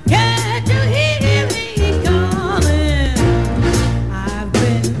 Can't you hear me calling? I've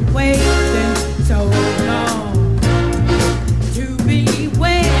been waiting so long to be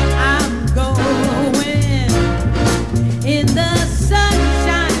where I'm going, in the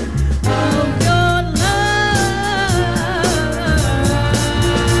sunshine of your love.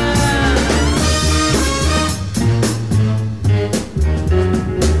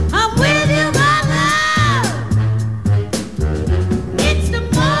 I'm with you, my love. It's the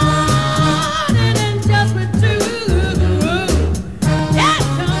morning and just we're two. Yes,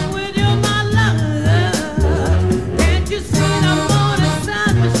 I'm with you, my love. Can't you see the morning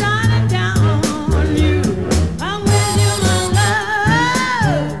sun was shining down on you? I'm with you, my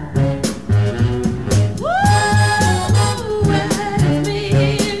love. Woo, it's me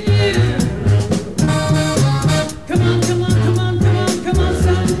and you. Come on, come on, come on, come on, come on,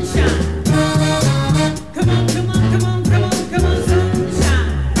 sunshine. Come on, come on, come on, come on, come on, sunshine.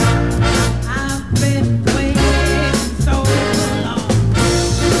 I've been waiting so long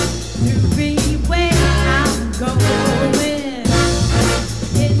to be where I'm going,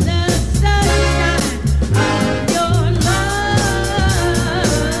 in the sunshine of your love.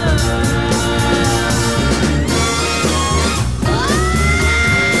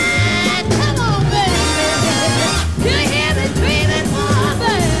 Come on, baby. You hear me screaming more,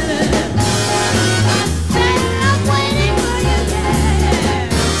 baby. Say I'm waiting for you, yeah.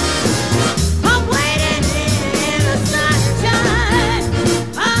 I'm waiting in the sunshine.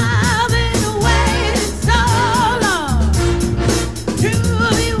 I've been waiting so long to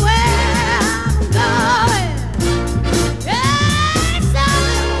be where I'm going. Yes, I've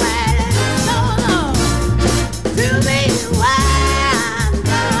been waiting so long to be where I'm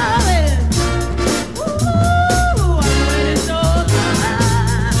going. Ooh, I'm waiting so long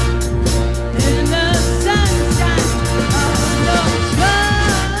in the sunshine of your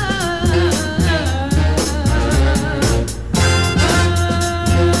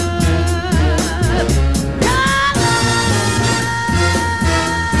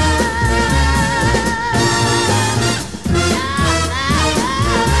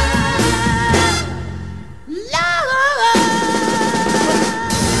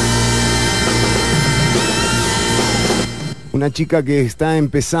Una chica que está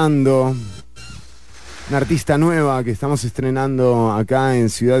empezando, una artista nueva que estamos estrenando acá en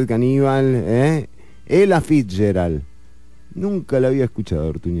Ciudad Caníbal, Ella Fitzgerald. Nunca la había escuchado,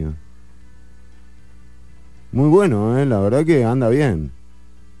 Ortuño. Muy bueno, la verdad que anda bien.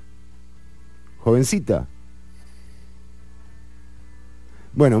 Jovencita.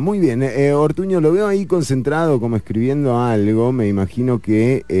 Bueno, muy bien. Ortuño, lo veo ahí concentrado como escribiendo algo. Me imagino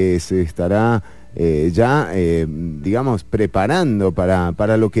que se estará ya, digamos, preparando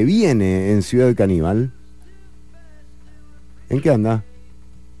para lo que viene en Ciudad Caníbal. ¿En qué anda?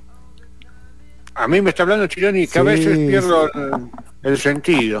 A mí me está hablando Chironi, que a veces pierdo el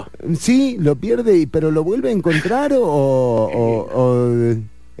sentido. Sí, lo pierde, pero lo vuelve a encontrar o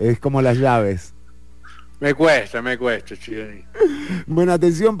es como las llaves. Me cuesta, Chironi. Bueno,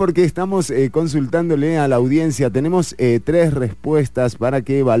 atención porque estamos consultándole a la audiencia. Tenemos 3 respuestas para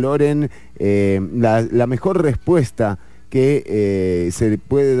que valoren la mejor respuesta que se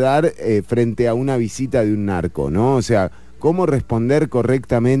puede dar frente a una visita de un narco, ¿no? O sea, cómo responder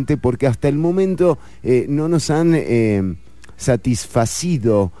correctamente, porque hasta el momento no nos han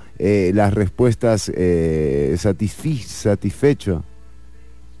satisfacido las respuestas satisfecho.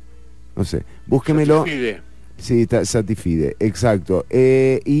 No sé, búsquemelo. Satisfide. Sí, satisfide, exacto.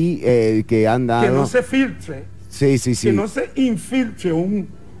 Y que anda... Que no se filtre. Sí. Que no se infiltre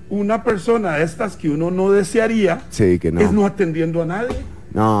una persona de estas que uno no desearía. Sí, que no. Es no atendiendo a nadie.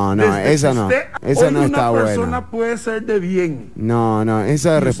 No, esa no. Esa no está buena. Una persona puede ser de bien. No,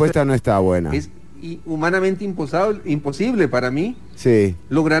 esa respuesta no está buena. Es humanamente imposible para mí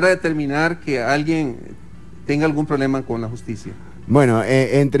lograr determinar que alguien tenga algún problema con la justicia. Bueno,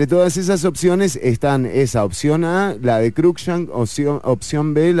 entre todas esas opciones están esa opción A, la de Cruikshank,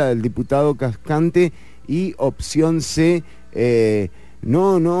 opción B, la del diputado Cascante, y opción C,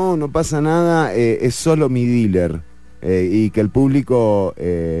 no pasa nada, es solo mi dealer, y que el público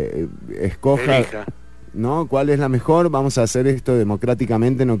escoja, elija, ¿no? ¿Cuál es la mejor? Vamos a hacer esto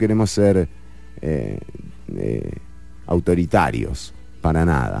democráticamente, no queremos ser autoritarios, para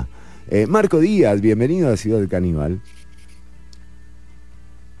nada. Marco Díaz, bienvenido a Ciudad Canibal.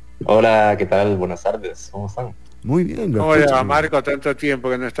 Hola, ¿qué tal? Buenas tardes, ¿cómo están? Muy bien. Hola, Marco, tanto tiempo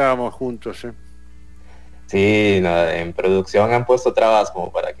que no estábamos juntos, ¿eh? Sí, en producción han puesto trabas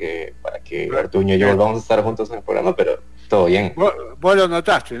como para que Ortuño y yo volvamos a estar juntos en el programa, pero todo bien. Vos lo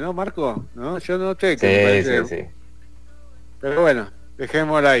notaste, ¿no, Marco? ¿No? Yo noté que... Sí. Pero bueno,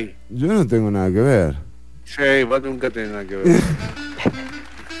 dejémoslo ahí. Yo no tengo nada que ver. Sí, vos nunca tenés nada que ver.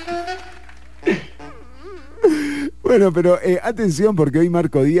 Bueno, pero atención porque hoy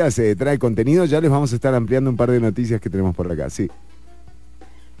Marco Díaz trae contenido, ya les vamos a estar ampliando un par de noticias que tenemos por acá, sí.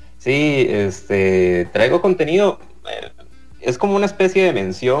 Sí, traigo contenido, es como una especie de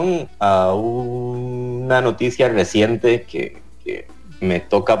mención a una noticia reciente que me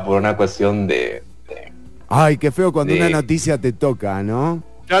toca por una cuestión de... Ay, qué feo cuando una noticia te toca, ¿no?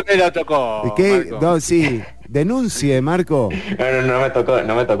 No te la tocó, ¿Qué? No, sí. Denuncie, Marco. No me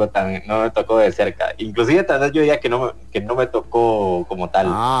tocó de cerca. Inclusive tal vez yo diría que no me tocó como tal.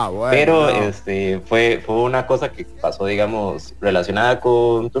 Bueno. Pero fue una cosa que pasó, digamos, relacionada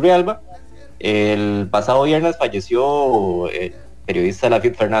con Turrialba. El pasado viernes falleció el periodista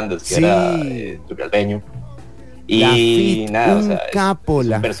Lafit Fernández, que era turrialbeño. Y nada, o sea, capo, es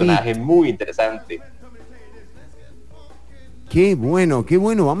un personaje muy interesante. Qué bueno.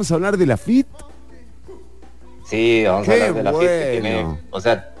 Vamos a hablar de Lafit. Sí, vamos a hablar de Lafit, que tiene, o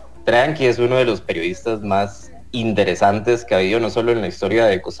sea, Tranqui es uno de los periodistas más interesantes que ha habido, no solo en la historia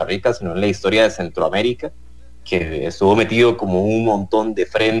de Costa Rica, sino en la historia de Centroamérica, que estuvo metido como un montón de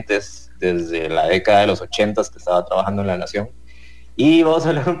frentes desde la década de los 80 que estaba trabajando en La Nación. Y vamos a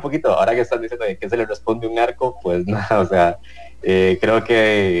hablar un poquito, ahora que están diciendo de qué se le responde un narco, pues nada, o sea, creo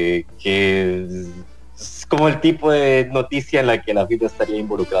que es como el tipo de noticia en la que la FID estaría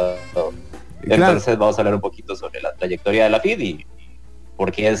involucrada. Entonces vamos a hablar un poquito sobre la trayectoria de la FID y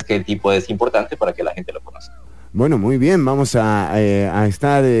por qué es que el tipo es importante para que la gente lo conozca. Bueno, muy bien, vamos a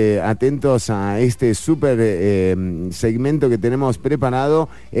estar atentos a este súper segmento que tenemos preparado.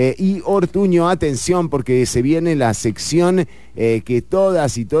 Y Ortuño, atención, porque se viene la sección que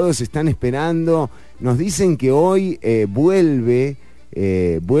todas y todos están esperando. Nos dicen que hoy vuelve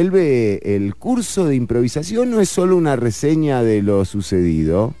el curso de improvisación, no es solo una reseña de lo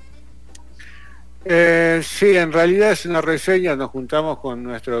sucedido. Sí, en realidad es una reseña, nos juntamos con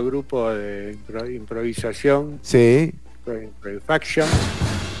nuestro grupo de improvisación, sí, Improvifaction,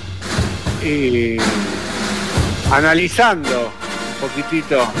 y analizando un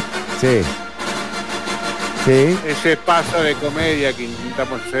poquitito ese paso de comedia que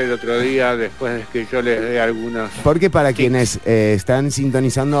intentamos hacer el otro día después de que yo les dé algunos... Porque para quienes están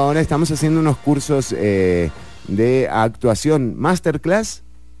sintonizando ahora, estamos haciendo unos cursos de actuación, masterclass,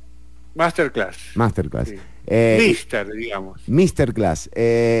 sí. digamos. Masterclass.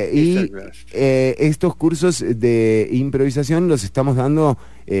 Y estos cursos de improvisación los estamos dando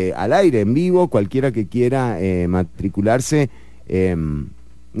al aire, en vivo, cualquiera que quiera matricularse.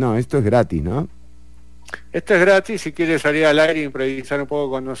 No, esto es gratis, ¿no? Esto es gratis, si quiere salir al aire e improvisar un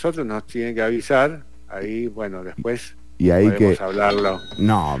poco con nosotros, nos tiene que avisar. Ahí, bueno, después y ahí podemos hablarlo.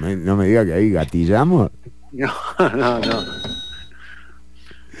 No me diga que ahí gatillamos. No.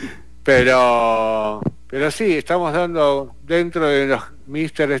 Pero sí, estamos dando dentro de los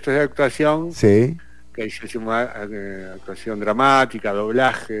míster estos de actuación, sí, que hicimos actuación dramática,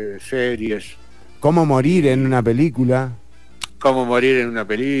 doblaje de series, Cómo morir en una película. Cómo morir en una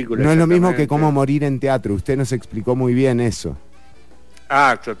película. No es lo mismo que cómo morir en teatro. Usted nos explicó muy bien eso.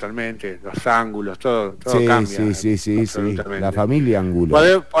 Ah, totalmente. Los ángulos, todo Sí, cambia. sí. La familia Ángulo.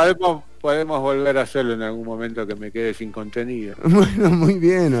 Podemos volver a hacerlo en algún momento que me quede sin contenido. Bueno, muy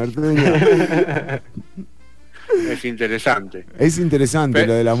bien, Artuño. Es interesante. Es interesante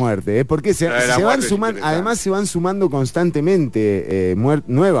lo de la muerte, ¿eh? Porque se van sumando, además se van sumando constantemente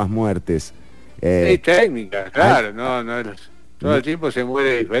nuevas muertes. Sí, técnicas, claro, todo el tiempo se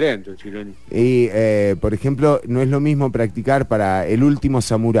muere diferente. Y, por ejemplo, no es lo mismo practicar para el último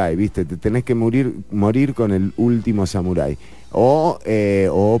samurái, ¿viste? Te tenés que morir con el último samurái.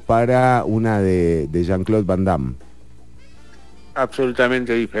 O para una de Jean-Claude Van Damme.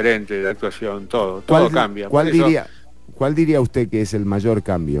 Absolutamente diferente de actuación, todo cambia. ¿Cuál diría usted que es el mayor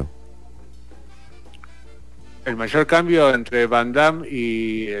cambio? El mayor cambio entre Van Damme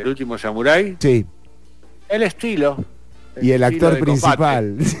y el último samurái. Sí. El estilo. Y el actor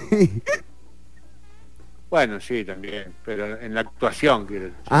principal. Sí. Bueno, sí, también, pero en la actuación, quiero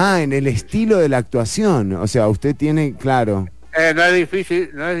decir. Ah, en el estilo de la actuación. O sea, usted tiene, claro. No es difícil,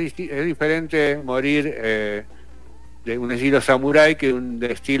 es diferente morir de un estilo samurái que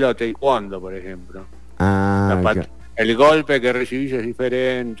de estilo taekwondo, por ejemplo. El golpe que recibís es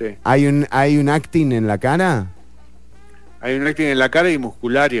diferente. ¿Hay un acting en la cara? Hay un acting en la cara y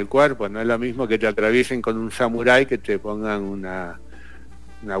muscular y el cuerpo. No es lo mismo que te atraviesen con un samurái que te pongan una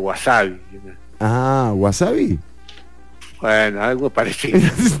wasabi. Ah, ¿wasabi? Bueno, algo parecido.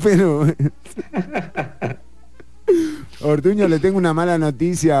 Pero... Ortuño, le tengo una mala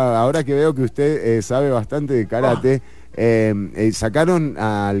noticia. Ahora que veo que usted sabe bastante de karate. Sacaron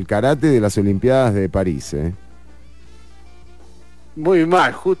al karate de las Olimpiadas de París, Muy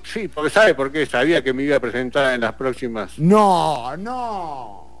mal, sí, porque ¿sabe por qué? Sabía que me iba a presentar en las próximas. No.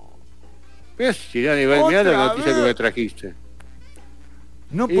 ¿Ves? Ciudad Canibal, mirá la noticia que me trajiste.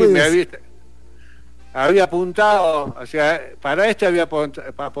 No puedes. Había apuntado, o sea, para había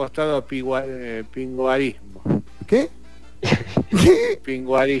apostado pinguarismo. ¿Qué?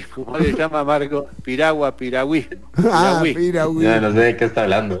 Pinguarismo, ¿cómo se llama, Marco? Piragüismo. Piragüismo. Ya no sé de qué está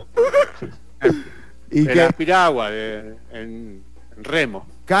hablando. Era piragua, en remo.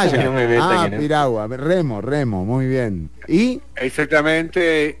 Calla. Piragua, remo, muy bien. ¿Y?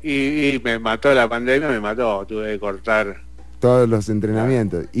 Exactamente, y me mató la pandemia, tuve que cortar todos los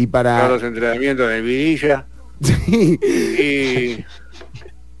entrenamientos. Y para todos los entrenamientos de vidilla. Sí. Y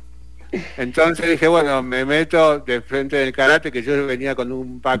entonces dije, bueno, me meto de frente del karate, que yo venía con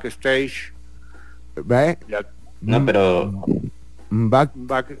un backstage. ¿Ve? No, pero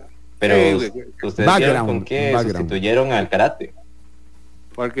pero sí, ustedes vieron con qué sustituyeron al karate.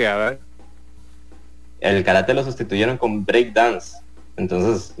 ¿Por qué? A ver. El karate lo sustituyeron con break dance.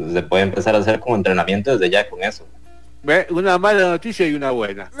 Entonces se puede empezar a hacer como entrenamiento desde ya con eso. ¿Ve? Una mala noticia y una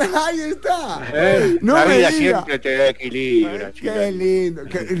buena. Ahí está. No, la vida siempre te da equilibrio. Qué lindo,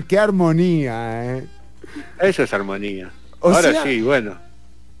 qué armonía, Eso es armonía. Ahora sí, bueno.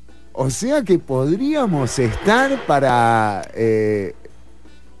 O sea que podríamos estar para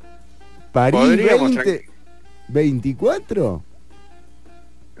París 2024.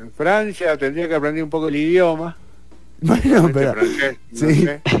 En Francia tendría que aprender un poco el idioma. Bueno, pero francés,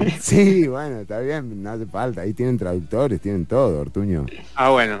 sí, bueno, está bien, no hace falta. Ahí tienen traductores, tienen todo, Ortuño.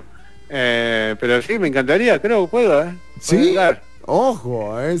 Bueno, pero sí, me encantaría, creo que puedo, ¿Sí?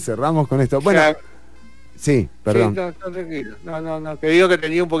 Ojo, cerramos con esto. Bueno, sí, perdón. Sí, no, tranquilo. No, que digo que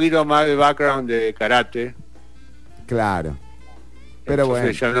tenía un poquito más de background de karate. Claro. Pero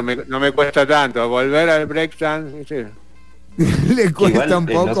entonces, bueno. Ya no me cuesta tanto volver al breakdance, ¿sí? Le cuesta igual, un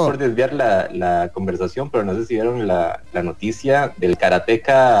poco. No es por desviar la conversación, pero no sé si vieron la noticia del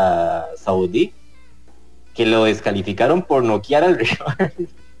karateca saudí que lo descalificaron por noquear al rival.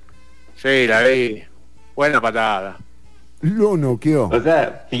 Sí, la vi. Buena patada. Lo noqueó. O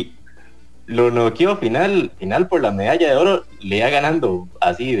sea, lo noqueó final por la medalla de oro, le iba ganando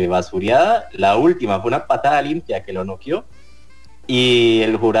así de basureada. La última fue una patada limpia que lo noqueó. Y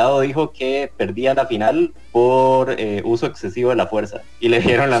el jurado dijo que perdía la final por uso excesivo de la fuerza. Y le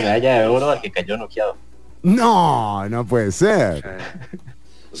dieron la medalla de oro al que cayó noqueado. No puede ser.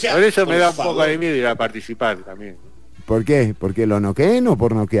 O sea, por eso me da un poco de miedo ir a participar también. ¿Por qué? ¿Porque lo noqueen o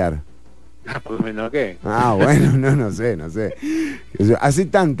por noquear? Pues me noqué. Bueno, no sé. Hace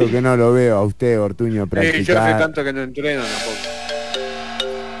tanto que no lo veo a usted, Ortuño, practicar. Yo hace tanto que no entreno tampoco.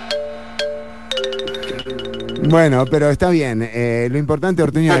 Bueno, pero está bien. Lo importante,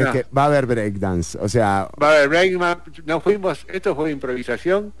 Ortuño, es que va a haber breakdance. O sea, va a haber breakdance. ¿Esto fue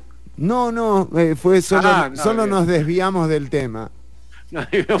improvisación? No, fue solo nos desviamos del tema. Nos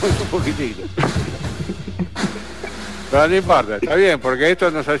aliviamos un poquitito. Pero no importa, está bien, porque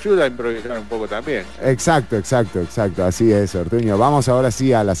esto nos ayuda a improvisar un poco también. Exacto. Así es, Ortuño. Vamos ahora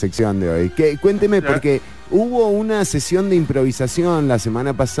sí a la sección de hoy. Cuénteme, porque hubo una sesión de improvisación la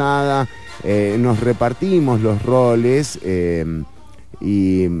semana pasada, nos repartimos los roles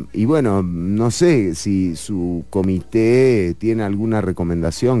y bueno, no sé si su comité tiene alguna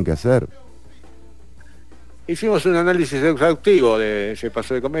recomendación que hacer. Hicimos un análisis exhaustivo de ese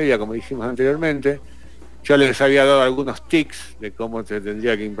paso de comedia, como dijimos anteriormente. Yo les había dado algunos tics de cómo se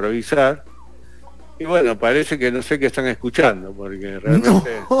tendría que improvisar. Y bueno, parece que no sé qué están escuchando, porque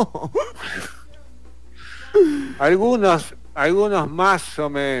realmente... No. Algunos más o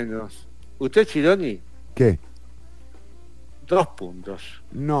menos. ¿Usted, Chironi? ¿Qué? 2 puntos.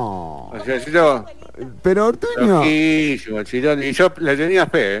 No. O sea, yo... Pero Ortuño... Loquísimo, Chironi. Y yo le tenía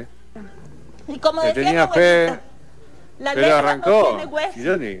fe, ¿eh? Y como le tenía fe, pero arrancó,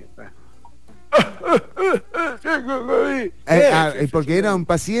 Chironi. Porque era un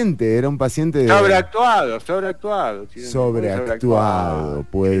paciente de... Sobreactuado. Sobreactuado,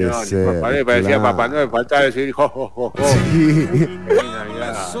 puede Chironi, ser. Me parecía claro. Papá Noel, faltaba decir jo. Sí.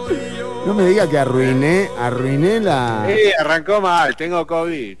 No me diga que arruiné la... Sí, arrancó mal, tengo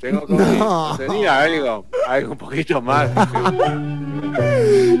COVID. No. Tenía algo un poquito más.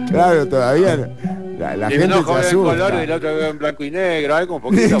 Claro, todavía la gente uno se en asusta. color y el otro en blanco y negro, algo un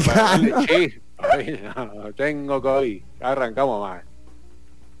poquito para darle chiste. No, tengo COVID, arrancamos mal.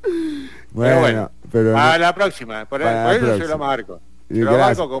 Bueno, pero para la próxima, por eso se lo marco. Se lo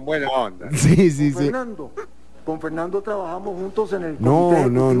marco con buena onda. Sí. Con Fernando trabajamos juntos en el comité.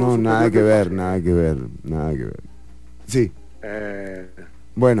 No, nada que ver. Sí.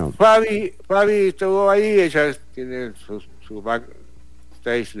 Bueno. Fabi estuvo ahí, ella tiene su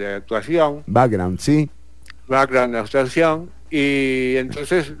backstage de actuación. Background de actuación. Y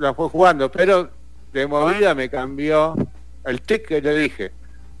entonces la fue jugando, pero de movida me cambió el tic que le dije.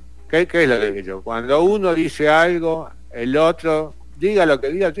 ¿Qué es lo que dije yo? Cuando uno dice algo, el otro, diga lo que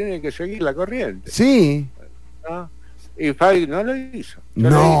diga, tiene que seguir la corriente. Sí. ¿No? Y Fabi no lo hizo. Yo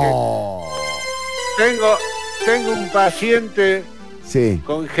no. Le dije, tengo un paciente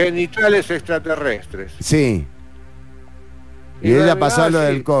con genitales extraterrestres. Sí. Y ella pasó lo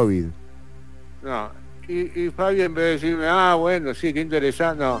del COVID. No. Y Fabi, en vez de decirme, bueno, sí, qué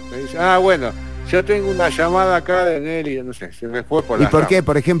interesante, no, me dice, bueno, yo tengo una llamada acá de Nelly, no sé, se me fue por la... ¿Y por qué?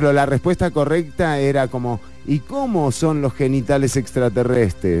 Por ejemplo, la respuesta correcta era como, ¿y cómo son los genitales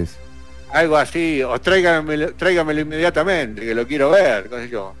extraterrestres? Algo así, o tráigamelo inmediatamente, que lo quiero ver, qué sé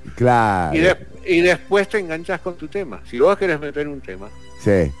yo. Claro. Y después te enganchás con tu tema. Si vos querés meter un tema,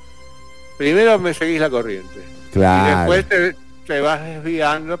 sí, primero me seguís la corriente. Claro. Y después te vas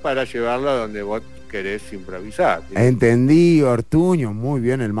desviando para llevarlo a donde vos querés improvisar. ¿Sí? Entendí, Ortuño, muy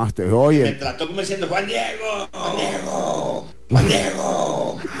bien el máster. Oye, me trató como diciendo Juan Diego. No.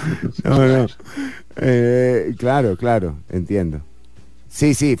 Claro, entiendo.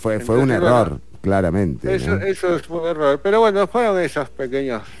 Sí, fue un error, claramente. Eso fue un error, pero bueno, fueron esos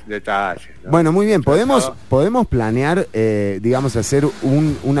pequeños detalles, ¿no? Bueno, muy bien, podemos planear, digamos, hacer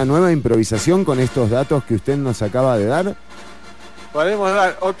una nueva improvisación con estos datos que usted nos acaba de dar. Podemos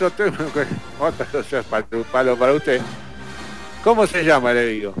dar otro tema, otra cosa palo para usted. ¿Cómo se llama, le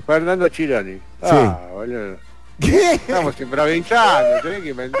digo? Fernando Chironi. Boludo. ¿Qué? Estamos improvisando, tenés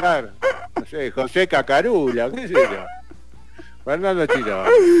que inventar. No sé, José Cacarula, qué sé yo. Fernando Chironi.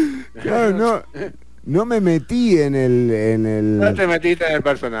 Claro, no me metí en el... No te metiste en el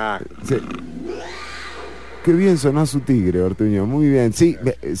personaje. Sí. Qué bien sonó su tigre, Ortuño, muy bien. Sí.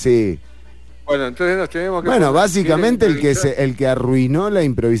 Bueno, entonces nos tenemos que... Bueno, básicamente el que arruinó la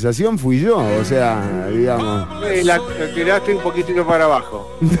improvisación fui yo, o sea, digamos... Sí, la tiraste un poquitito para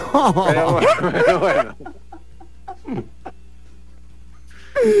abajo. No.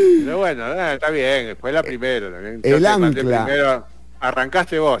 Pero bueno, está bien, fue la primera también. El ancla. Primero,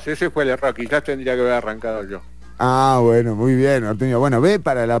 arrancaste vos, ese fue el error, quizás tendría que haber arrancado yo. Bueno, muy bien, Ortuño. Bueno,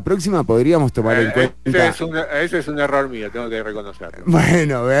 para la próxima podríamos tomar en cuenta... Ese es un error mío, tengo que reconocerlo.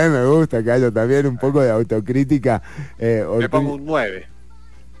 Bueno, me gusta que haya también un poco de autocrítica. Le pongo un 9.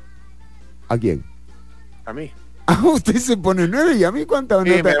 ¿A quién? A mí. Usted se pone 9 y a mí ¿cuántas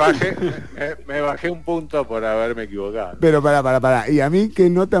notas? Me bajé un punto por haberme equivocado. Pero para. ¿Y a mí qué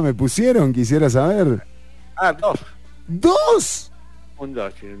nota me pusieron? Quisiera saber. 2. ¿2? Un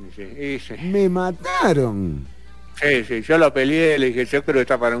 2, sí. Me mataron. Sí, yo lo peleé, le dije, yo creo que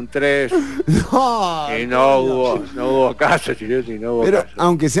está para un 3. Y no hubo caso, no hubo pero caso.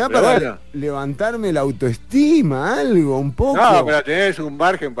 Aunque sea para levantarme la autoestima, algo, un poco. No, pero tenés un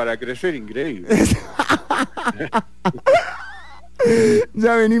margen para crecer increíble.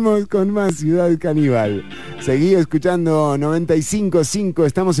 Ya venimos con más Ciudad Canibal. Seguí escuchando 95.5.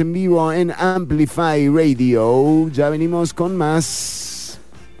 Estamos en vivo en Amplify Radio. Ya venimos con más.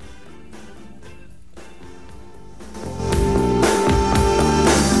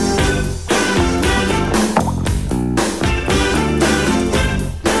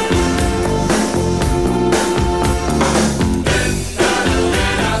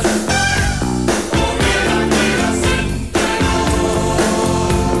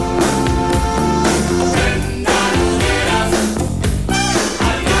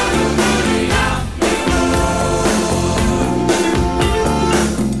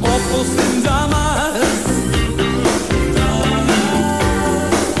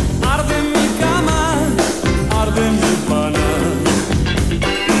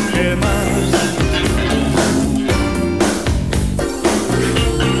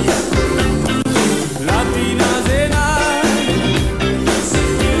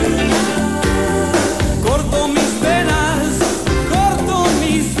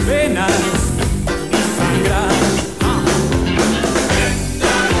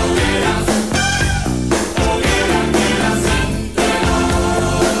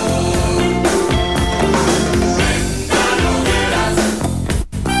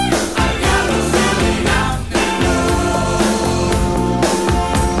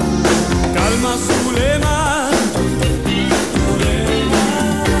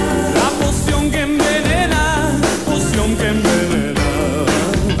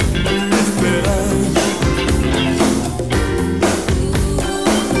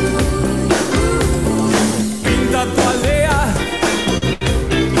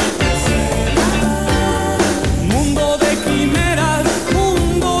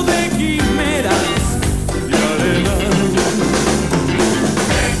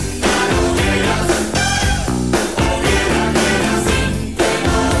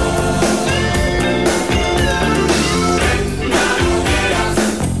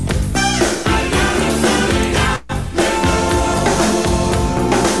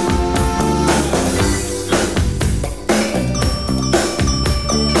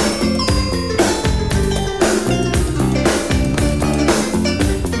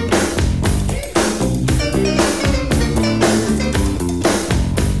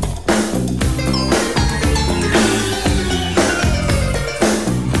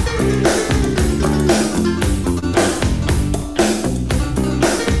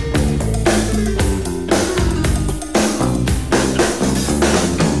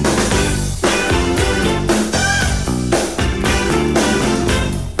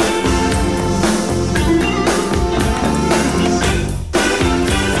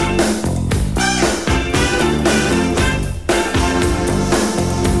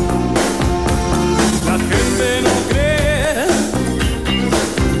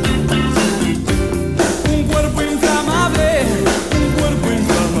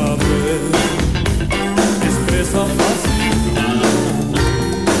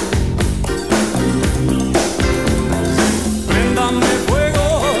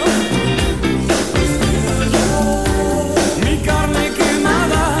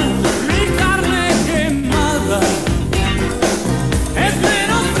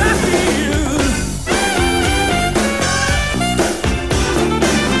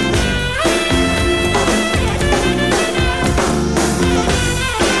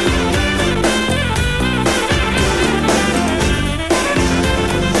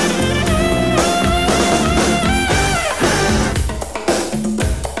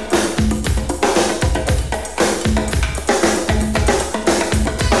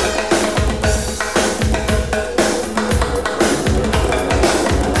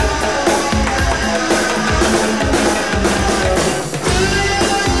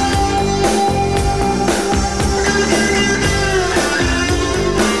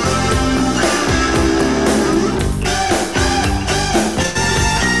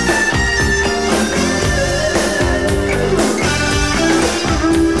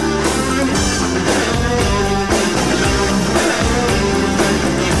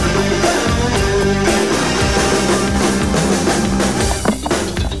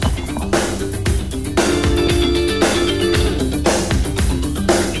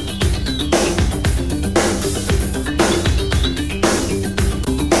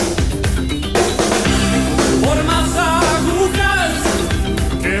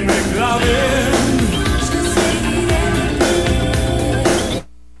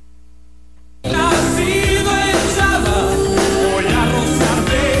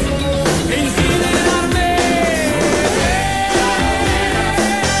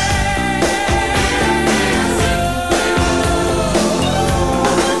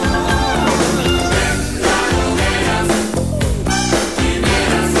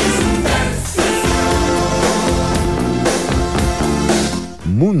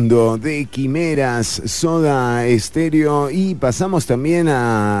 Mundo de Quimeras, Soda Estéreo, y pasamos también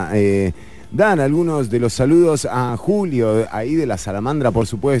a dar algunos de los saludos a Julio, ahí de la Salamandra, por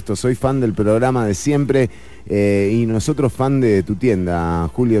supuesto. Soy fan del programa de siempre, y nosotros fan de tu tienda,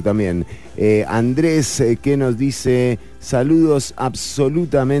 Julio, también. Andrés, que nos dice: saludos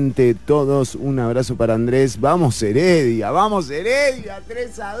absolutamente todos, un abrazo para Andrés. Vamos Heredia,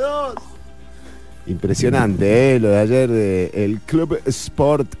 3-2. Impresionante, lo de ayer del Club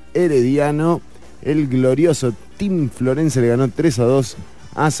Sport Herediano. El glorioso Team Florense le ganó 3-2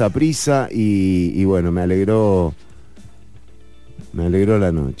 a Saprissa y bueno, me alegró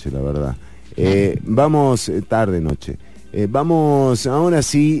la noche, la verdad. Vamos, noche. Vamos, ahora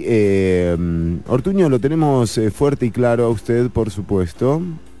sí, Ortuño, lo tenemos fuerte y claro a usted, por supuesto.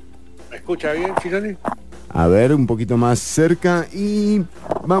 ¿Me escucha bien, Chironi? A ver, un poquito más cerca, y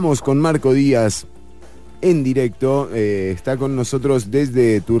vamos con Marco Díaz en directo. Está con nosotros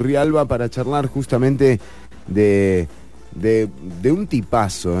desde Turrialba para charlar justamente de un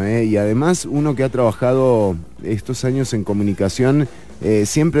tipazo, y además uno que ha trabajado estos años en comunicación.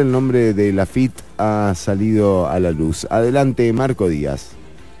 Siempre el nombre de la FIT ha salido a la luz. Adelante, Marco Díaz.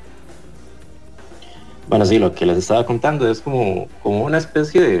 Bueno, sí, lo que les estaba contando es como una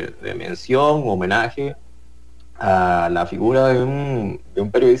especie de mención, homenaje a la figura de un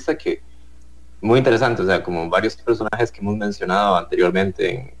periodista que muy interesante. O sea, como varios personajes que hemos mencionado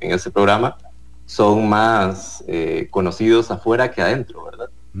anteriormente en este programa son más conocidos afuera que adentro, ¿verdad?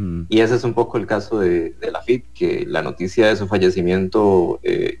 Y ese es un poco el caso de la FIT, que la noticia de su fallecimiento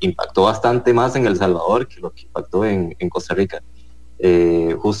impactó bastante más en El Salvador que lo que impactó en Costa Rica.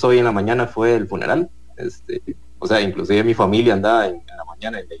 Justo hoy en la mañana fue el funeral. O sea, inclusive mi familia andaba en la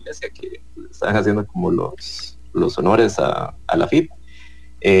mañana en la iglesia, que estaban haciendo como los honores a la FIT.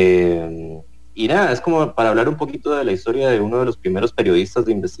 Y nada, es como para hablar un poquito de la historia de uno de los primeros periodistas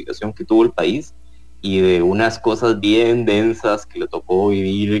de investigación que tuvo el país, y de unas cosas bien densas que le tocó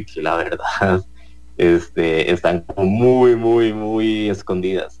vivir, que la verdad están como muy, muy, muy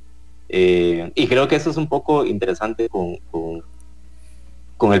escondidas. Y creo que eso es un poco interesante con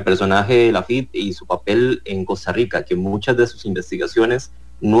el personaje de la FIT y su papel en Costa Rica, que muchas de sus investigaciones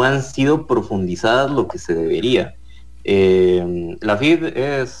no han sido profundizadas lo que se debería. La FIT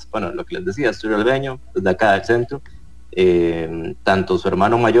es, bueno, lo que les decía, estoy albeño, desde acá del centro. Tanto su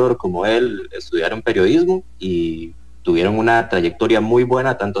hermano mayor como él estudiaron periodismo y tuvieron una trayectoria muy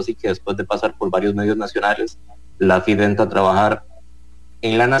buena, tanto así que después de pasar por varios medios nacionales, la FIT entra a trabajar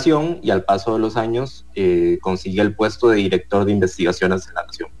en La Nación, y al paso de los años consigue el puesto de director de investigaciones en La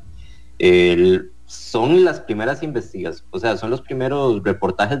Nación. Son las primeras investigaciones, o sea, son los primeros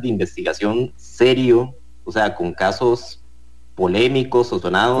reportajes de investigación serio, o sea, con casos polémicos o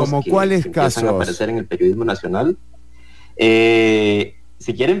sonados. ¿Como que cuáles empiezan casos? a aparecer en el periodismo nacional.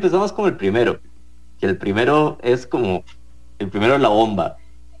 Si quieren empezamos con el primero, que el primero es la bomba.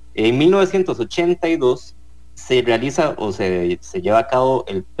 En 1982 se realiza o se lleva a cabo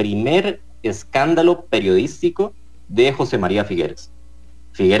el primer escándalo periodístico de José María Figueres.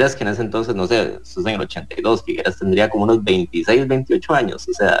 Figueres, que en ese entonces, no sé, eso es en el 82, Figueres tendría como unos 26, 28 años,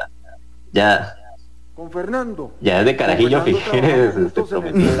 o sea, ya... Con Fernando. Ya desde carajillo Figueres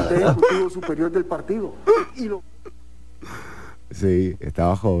ejecutivo superior del partido. Sí,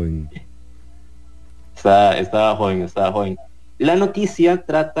 estaba joven. Estaba joven. La noticia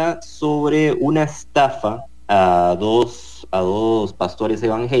trata sobre una estafa a dos pastores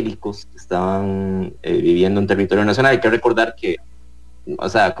evangélicos que estaban viviendo en territorio nacional. Hay que recordar que, o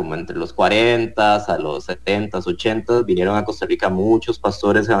sea, como entre los 40 a los 70, 80, vinieron a Costa Rica muchos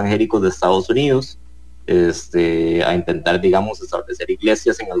pastores evangélicos de Estados Unidos a intentar, digamos, establecer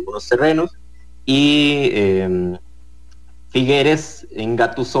iglesias en algunos terrenos, y Figueres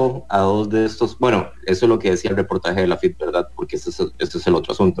engatusó a dos de estos. Bueno, eso es lo que decía el reportaje de la FIT, ¿verdad? Porque este es el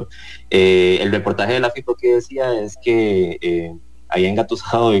otro asunto. El reportaje de la FIT lo que decía es que había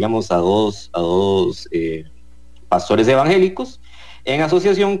engatusado, digamos, a dos pastores evangélicos en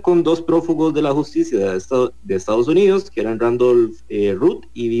asociación con dos prófugos de la justicia de Estados Unidos, que eran Randolph Root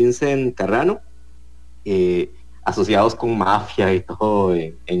y Vincent Carrano, asociados con mafia y todo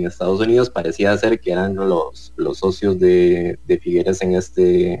en Estados Unidos. Parecía ser que eran los socios de Figueres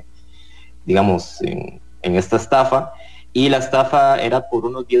en digamos, en esta estafa, y la estafa era por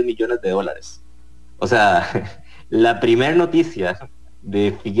unos $10 millones. O sea, la primera noticia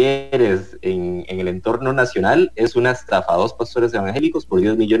de Figueres en el entorno nacional es una estafa a dos pastores evangélicos por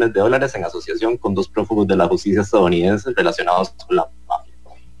 $10 millones en asociación con dos prófugos de la justicia estadounidense relacionados con la mafia.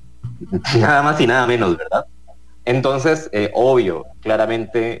 Nada más y nada menos, ¿verdad? Entonces, obvio,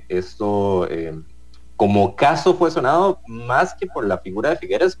 claramente esto como caso fue sonado más que por la figura de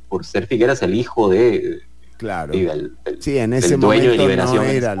Figueres, por ser Figueres el hijo de... Claro. Sí, en ese momento no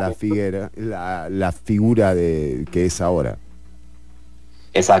era la figura de que es ahora.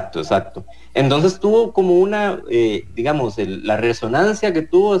 Exacto. Entonces tuvo como una, digamos, la resonancia que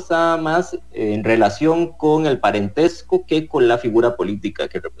tuvo está más en relación con el parentesco que con la figura política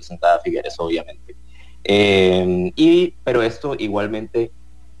que representaba Figueres, obviamente. Pero esto igualmente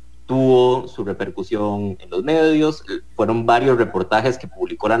tuvo su repercusión en los medios. Fueron varios reportajes que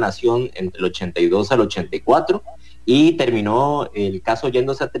publicó La Nación entre el 82 al 84 y terminó el caso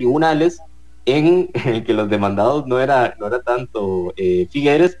yéndose a tribunales en el que los demandados no era tanto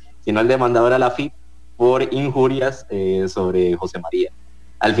Figueres, sino el demandado era la FIP por injurias sobre José María.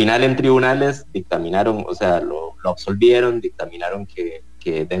 Al final en tribunales dictaminaron, o sea, lo absolvieron, dictaminaron que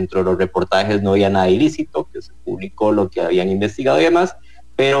dentro de los reportajes no había nada ilícito, que se publicó lo que habían investigado y demás,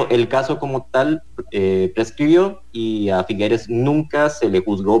 pero el caso como tal prescribió y a Figueres nunca se le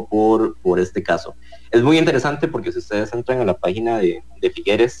juzgó por este caso. Es muy interesante porque si ustedes entran a la página de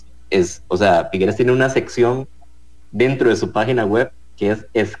Figueres, Figueres tiene una sección dentro de su página web que es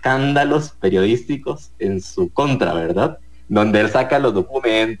escándalos periodísticos en su contra, ¿verdad? Donde él saca los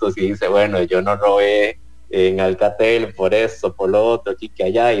documentos y dice, bueno, yo no robé en Alcatel por esto, por lo otro, aquí que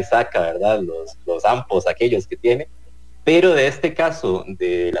allá, y saca, ¿verdad? Los ampos aquellos que tiene. Pero de este caso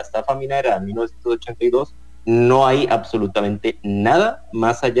de la estafa minera en 1982 no hay absolutamente nada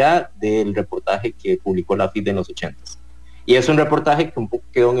más allá del reportaje que publicó la FID en los 80s. Y es un reportaje que un poco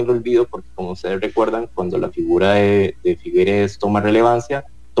quedó en el olvido porque, como ustedes recuerdan, cuando la figura de Figueres toma relevancia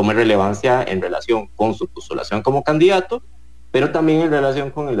en relación con su postulación como candidato, pero también en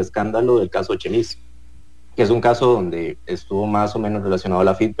relación con el escándalo del caso Chemis, que es un caso donde estuvo más o menos relacionado a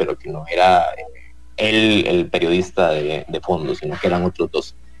la FID, pero que no era el periodista de fondo, sino que eran otros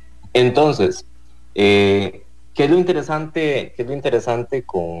dos. Entonces, ¿qué es lo interesante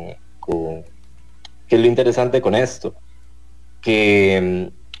con esto?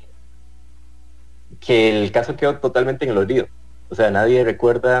 Que el caso quedó totalmente en el olvido. O sea, nadie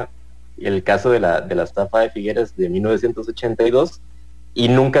recuerda el caso de la estafa de Figueres de 1982 y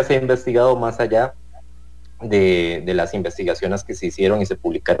nunca se ha investigado más allá de las investigaciones que se hicieron y se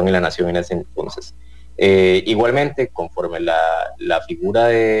publicaron en La Nación en ese entonces. Igualmente, conforme la figura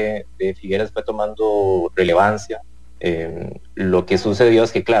de Figueres fue tomando relevancia, lo que sucedió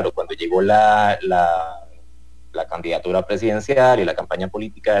es que, claro, cuando llegó la candidatura presidencial y la campaña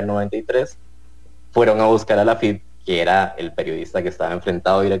política del 93, fueron a buscar a la FID, que era el periodista que estaba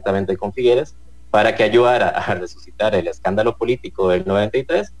enfrentado directamente con Figueres, para que ayudara a resucitar el escándalo político del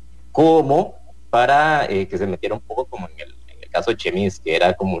 93, como para que se metiera un poco como en el caso de Chemis, que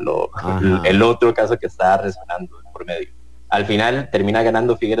era como el otro caso que estaba resonando por medio. Al final termina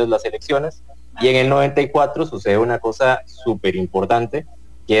ganando Figueres las elecciones y en el 94 sucede una cosa súper importante,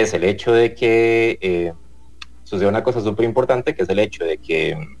 que es el hecho de que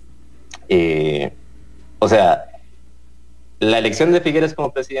la elección de Figueres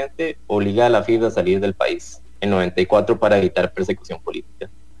como presidente obliga a la FID a salir del país en 94 para evitar persecución política,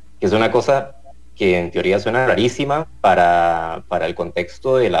 que es una cosa que en teoría suena rarísima para el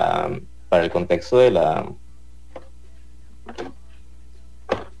contexto de la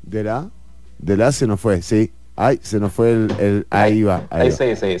se nos fue, sí. Ay, se nos fue ahí va.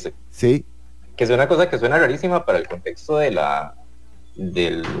 Sí. Que es una cosa que suena rarísima para el contexto de la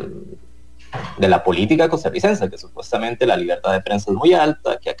política costarricense, que supuestamente la libertad de prensa es muy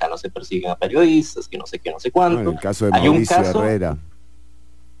alta, que acá no se persiguen a periodistas, que no sé qué, no sé cuánto. Bueno, el caso de Mauricio Herrera.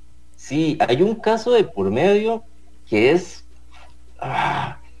 Sí, hay un caso de por medio que es...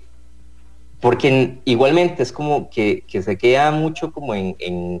 porque igualmente es como que se queda mucho como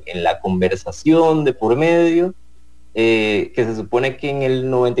en la conversación de por medio, que se supone que en el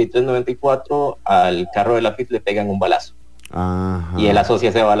 93-94 al carro de la FIT le pegan un balazo. Ajá. Y él asocia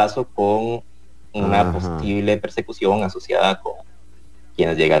ese balazo con una posible persecución asociada con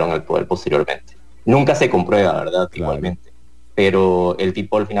quienes llegaron al poder posteriormente. Nunca se comprueba, ¿verdad? Claro. Igualmente. Pero el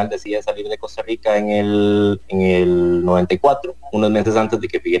tipo al final decide salir de Costa Rica en el 94, unos meses antes de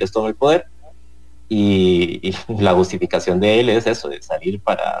que Figueres tome el poder, y la justificación de él es eso, de salir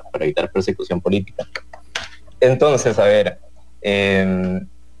para evitar persecución política. Entonces, a ver,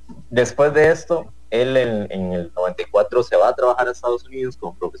 después de esto, él en el 94 se va a trabajar a Estados Unidos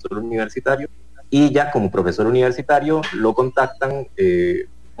como profesor universitario, y ya como profesor universitario lo contactan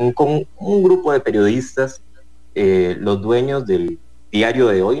con un grupo de periodistas, los dueños del diario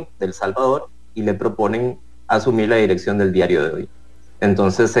de hoy, del Salvador, y le proponen asumir la dirección del diario de hoy.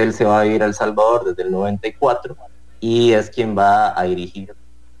 Entonces él se va a ir a El Salvador desde el 94 y es quien va a dirigir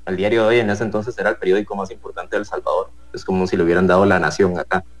al diario de hoy, en ese entonces era el periódico más importante de El Salvador. Es como si le hubieran dado La Nación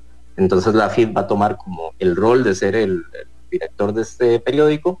acá. Entonces la FID va a tomar como el rol de ser el director de este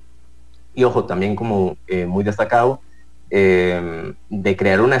periódico, y ojo, también como muy destacado, de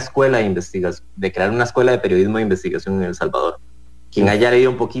crear una escuela de investigación, de crear una escuela de periodismo de investigación en El Salvador. Quien haya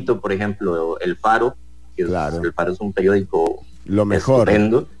leído un poquito, por ejemplo, El Faro, que claro, El Faro es un periódico lo mejor,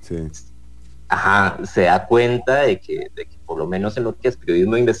 estupendo, sí. Se da cuenta de que por lo menos en lo que es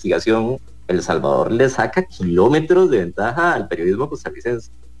periodismo de investigación, El Salvador le saca kilómetros de ventaja al periodismo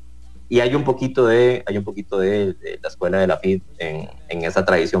costarricense. Y hay un poquito de la escuela de la FID en esa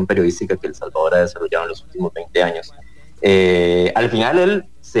tradición periodística que El Salvador ha desarrollado en los últimos 20 años. Al final él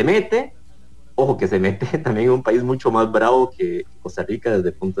se mete, ojo que se mete también en un país mucho más bravo que Costa Rica desde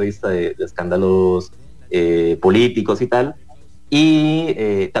el punto de vista de escándalos políticos y tal.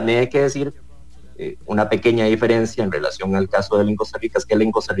 Y también hay que decir una pequeña diferencia en relación al caso de él en Costa Rica, es que él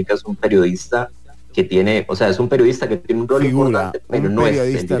en Costa Rica es un periodista que tiene, o sea, es un periodista que tiene un rol importante, pero no es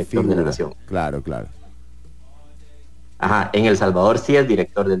el director de La Nación. Claro, claro. Ajá, en El Salvador sí es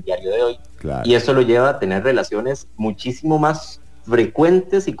director del diario de hoy. Claro. Y eso lo lleva a tener relaciones muchísimo más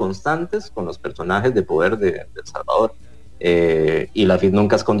frecuentes y constantes con los personajes de poder de El Salvador. Y la FID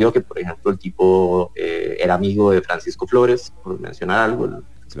nunca escondió que, por ejemplo, el tipo era amigo de Francisco Flores, por mencionar algo, el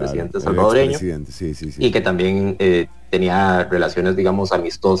expresidente salvadoreño, sí. Y que también tenía relaciones, digamos,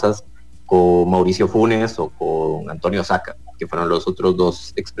 amistosas con Mauricio Funes o con Antonio Saca, que fueron los otros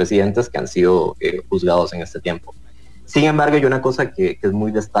dos expresidentes que han sido juzgados en este tiempo. Sin embargo, hay una cosa que es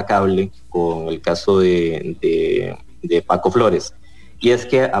muy destacable con el caso de Paco Flores, y es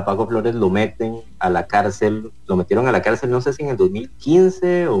que a Paco Flores lo metieron a la cárcel, no sé si en el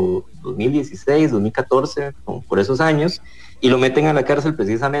 2015 o 2016, 2014, ¿no? Por esos años, y lo meten a la cárcel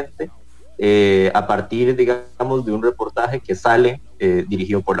precisamente a partir, digamos, de un reportaje que sale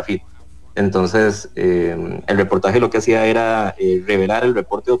dirigido por la FID. Entonces, el reportaje lo que hacía era revelar el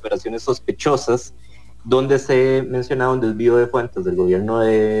reporte de operaciones sospechosas, donde se mencionaba un desvío de fuentes del gobierno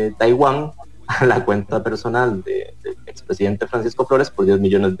de Taiwán a la cuenta personal del expresidente Francisco Flores por $10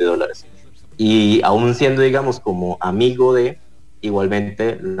 millones. Y aún siendo, digamos, como amigo de,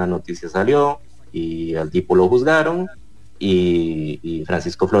 igualmente la noticia salió y al tipo lo juzgaron, y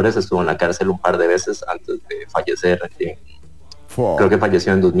Francisco Flores estuvo en la cárcel un par de veces antes de fallecer. Creo que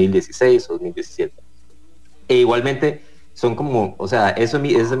falleció en 2016 o 2017. E igualmente son como, o sea, ese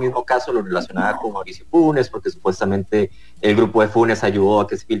mismo caso lo relacionaba con Mauricio Funes, porque supuestamente el grupo de Funes ayudó a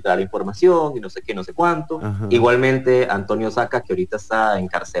que se filtrara la información y no sé qué, no sé cuánto. Ajá. Igualmente Antonio Saca, que ahorita está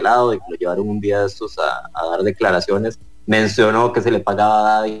encarcelado y que lo llevaron un día de estos a dar declaraciones, mencionó que se le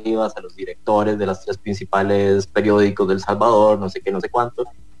pagaba dádivas a los directores de los 3 principales periódicos de El Salvador, no sé qué, no sé cuánto.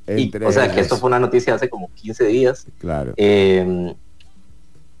 Y, o sea, que esto fue una noticia hace como 15 días. Claro.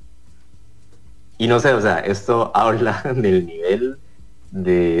 Y no sé, o sea, esto habla del nivel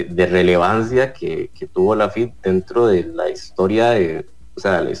de relevancia que tuvo la FID dentro de la historia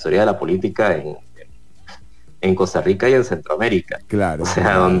la historia de la política en Costa Rica y en Centroamérica. Claro. O sea,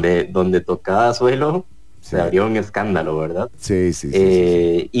 claro. donde tocaba suelo, se abrió un escándalo, ¿verdad? Sí.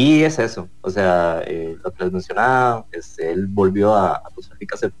 Y es eso, o sea, lo que les mencionaba, él volvió a Costa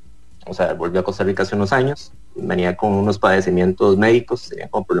Rica hace unos años, venía con unos padecimientos médicos, tenía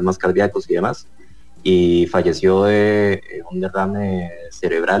con problemas cardíacos y demás, y falleció de un derrame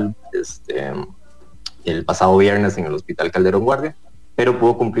cerebral el pasado viernes en el Hospital Calderón Guardia, pero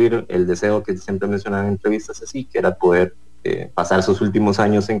pudo cumplir el deseo que siempre mencionaba en entrevistas así, que era poder pasar sus últimos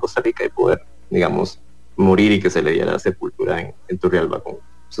años en Costa Rica y poder, digamos, morir y que se le diera sepultura en Turrialba, como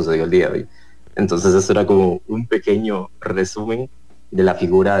sucedió el día de hoy. Entonces eso era como un pequeño resumen de la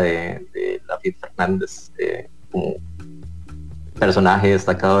figura de David Fernández como personaje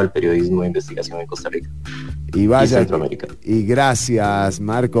destacado del periodismo de investigación en Costa Rica y Centroamérica. Y gracias,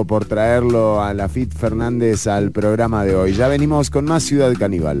 Marco, por traerlo a David Fernández al programa de hoy. Ya venimos con más Ciudad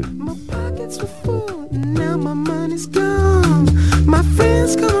Canibal.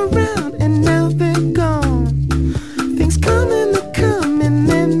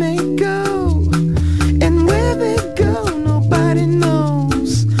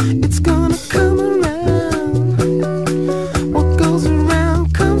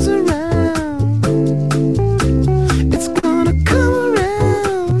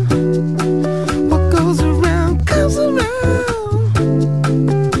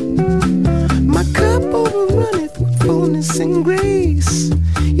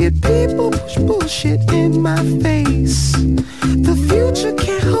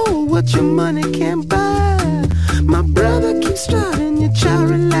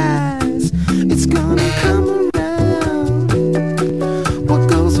 What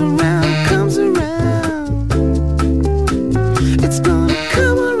goes around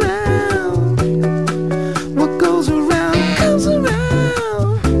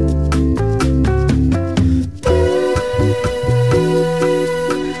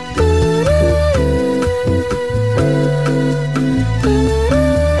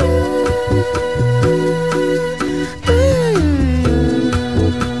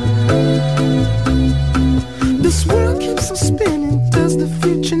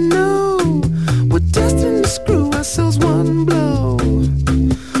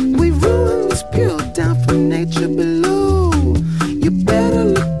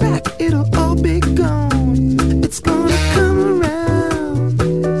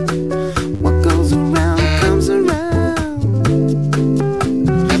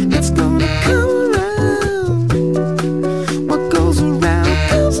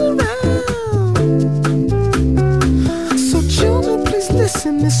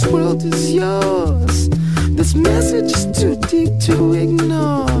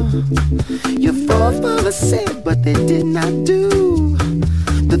said, but they did not do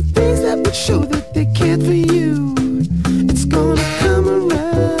the things that would show that they cared for you. It's gonna come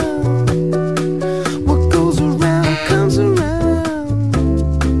around. What goes around comes around.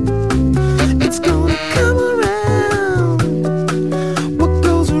 It's gonna come around. What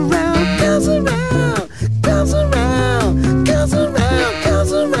goes around comes around. Comes around. Comes around.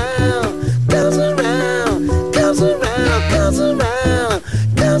 Comes around. Comes around. Comes around. Comes around.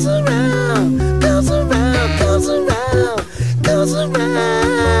 Comes around. Comes around. Comes around. Comes around.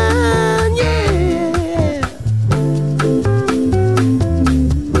 Yeah.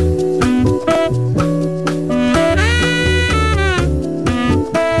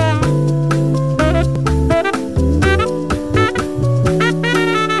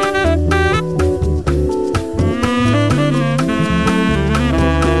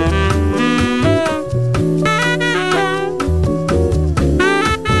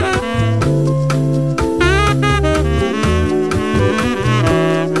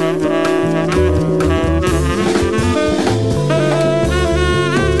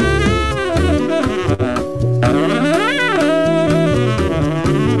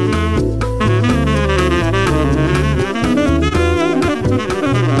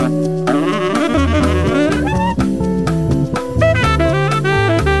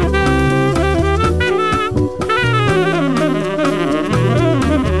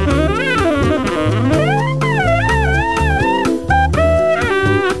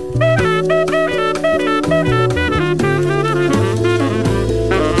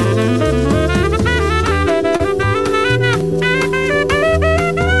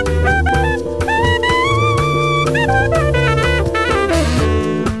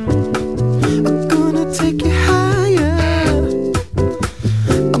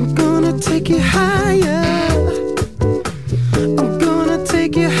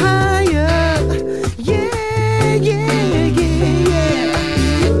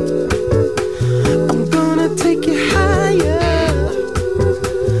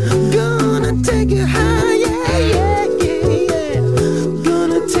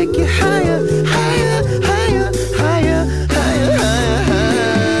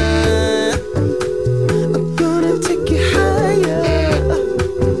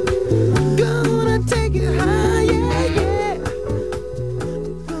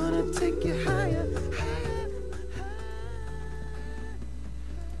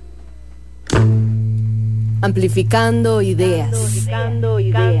 Amplificando ideas.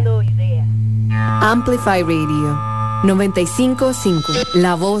 Amplify Radio 95.5.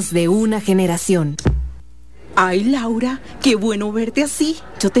 La voz de una generación. Ay, Laura, qué bueno verte así.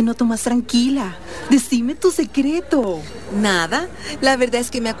 Yo te noto más tranquila. Decime tu secreto. Nada, la verdad es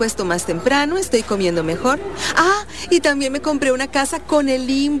que me acuesto más temprano, estoy comiendo mejor. Ah, y también me compré una casa con el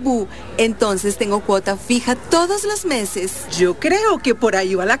IMBU. Entonces tengo cuota fija todos los meses. Yo creo que por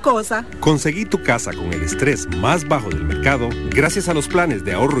ahí va la cosa. Conseguí tu casa con el estrés más bajo del mercado gracias a los planes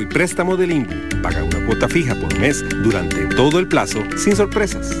de ahorro y préstamo del IMBU. Paga una cuota fija por mes durante todo el plazo sin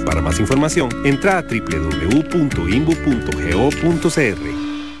sorpresas. Para más información, entra a www.imbu.go.cr.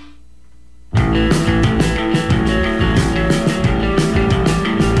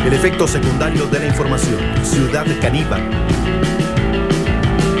 El efecto secundario de la información. Ciudad Caníbal.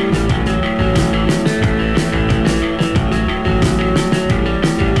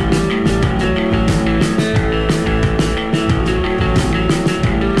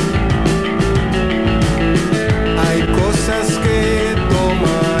 Hay cosas que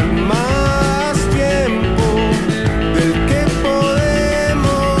toman más tiempo del que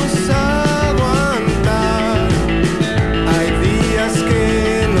podemos aguantar. Hay días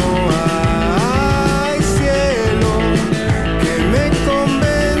que no hay cielo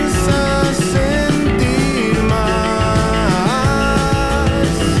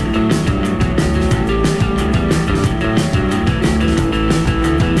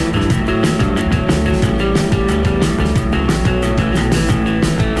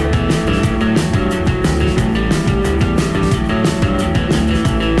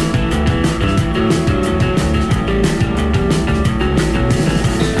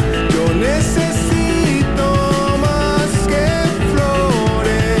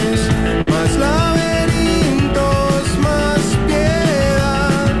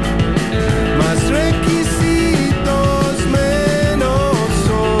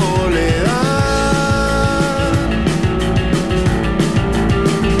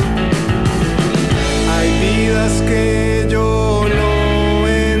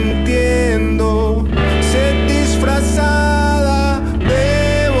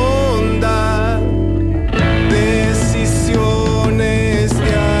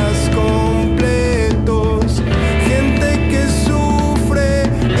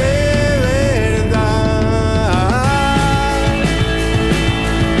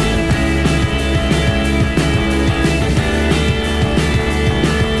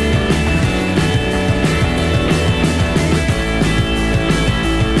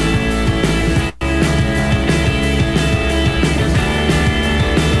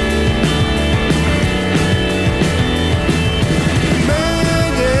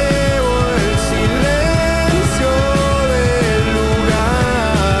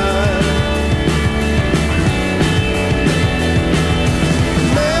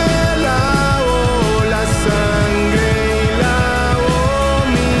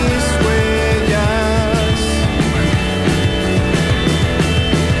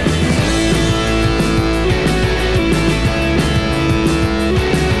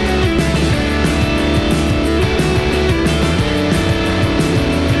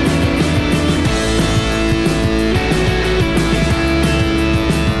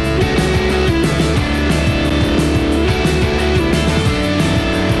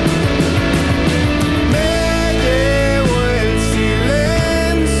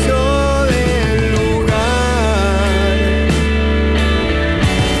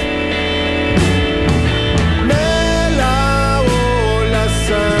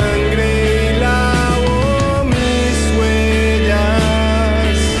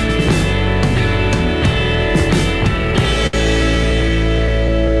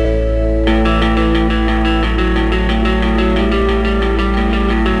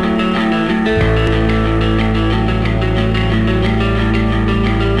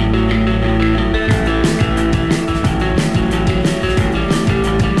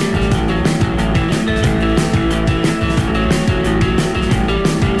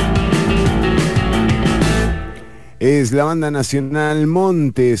Es la banda nacional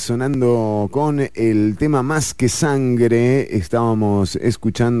Monte sonando con el tema Más que Sangre. Estábamos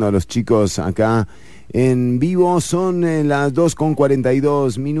escuchando a los chicos acá en vivo. Son las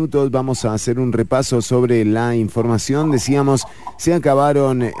 2:42. Vamos a hacer un repaso sobre la información. Decíamos, se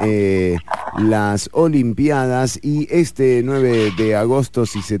acabaron las Olimpiadas y este 9 de agosto,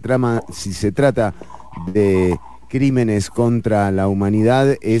 si se trata de crímenes contra la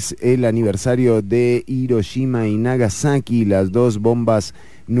humanidad, es el aniversario de Hiroshima y Nagasaki, las dos bombas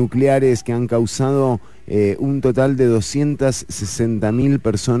nucleares que han causado un total de 260.000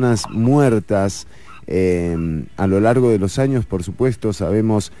 personas muertas a lo largo de los años. Por supuesto,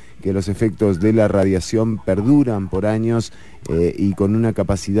 sabemos que los efectos de la radiación perduran por años y con una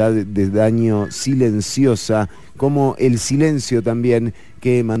capacidad de daño silenciosa, como el silencio también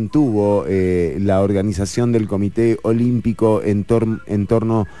que mantuvo la organización del Comité Olímpico en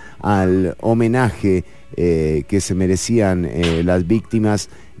torno al homenaje que se merecían las víctimas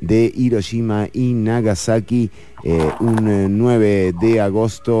de Hiroshima y Nagasaki, un 9 de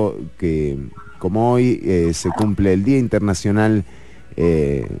agosto que, como hoy, se cumple el Día Internacional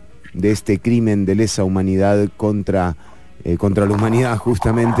de este crimen de lesa humanidad contra la humanidad,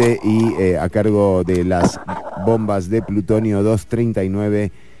 justamente, y a cargo de las bombas de plutonio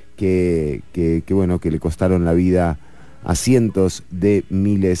 239 que le costaron la vida a cientos de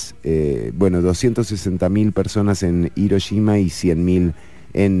miles, 260.000 personas en Hiroshima y 100.000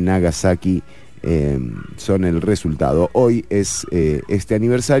 en Nagasaki son el resultado. Hoy es este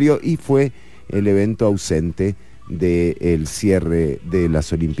aniversario y fue el evento ausente del cierre de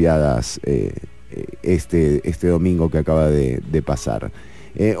las Olimpiadas este domingo que acaba de pasar.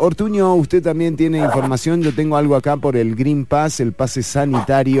 Ortuño, usted también tiene información. Yo tengo algo acá por el Green Pass, el pase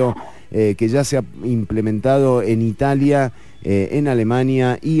sanitario que ya se ha implementado en Italia, en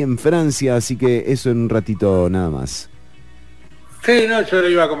Alemania y en Francia, así que eso en un ratito nada más. Sí, no, yo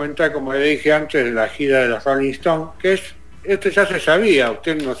le iba a comentar, como le dije antes, la gira de los Rolling Stones, que esto ya se sabía,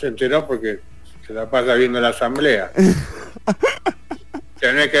 usted no se enteró porque se la pasa viendo la asamblea.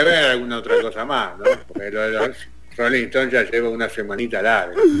 Tenés que ver alguna otra cosa más, ¿no? Porque lo de los Rolling Stones ya lleva una semanita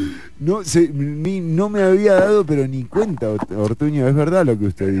larga. No me había dado, pero ni cuenta, Ortuño, es verdad lo que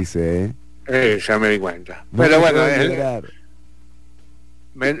usted dice, ya me di cuenta. No, pero bueno,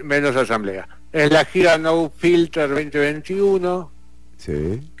 menos asamblea. Es la gira No Filter 2021,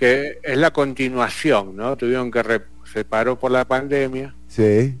 sí, que es la continuación, ¿no? Tuvieron que se paró por la pandemia.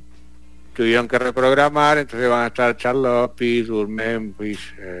 Sí. Tuvieron que reprogramar, entonces van a estar Charlotte, Pittsburgh, Memphis,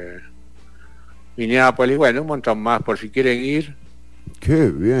 Minneapolis, bueno, un montón más por si quieren ir. Qué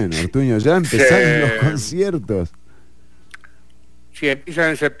bien, Ortuño, ya empezaron los conciertos. Sí, empiezan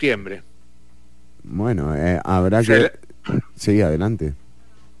en septiembre. Bueno, habrá que... Sí, adelante.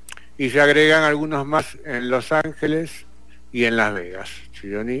 Y se agregan algunos más en Los Ángeles y en Las Vegas,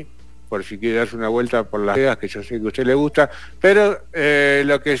 Chironi, por si quiere darse una vuelta por Las Vegas, que yo sé que a usted le gusta, pero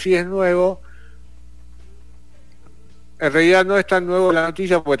lo que sí es nuevo, en realidad no es tan nuevo la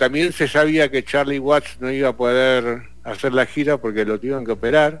noticia, porque también se sabía que Charlie Watts no iba a poder hacer la gira porque lo tuvieron que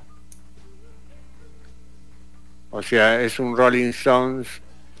operar. O sea, es un Rolling Stones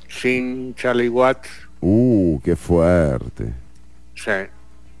sin Charlie Watts. Qué fuerte. Sí.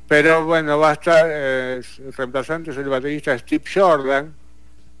 Pero bueno, va a estar, el reemplazante es el baterista Steve Jordan,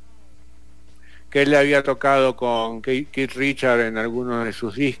 que él le había tocado con Keith Richards en algunos de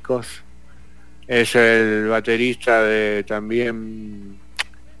sus discos. Es el baterista de también,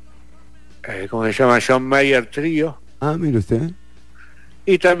 ¿cómo se llama? John Mayer Trio. Ah, mire usted.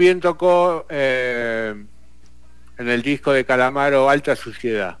 Y también tocó en el disco de Calamaro Alta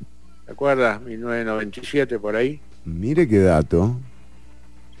Suciedad. ¿Te acuerdas? 1997, por ahí. Mire qué dato.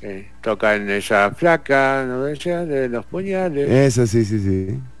 Toca en esa flaca, ¿no ves? De los puñales. Esa,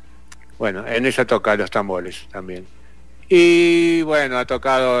 sí. Bueno, en esa toca los tambores también. Y bueno, ha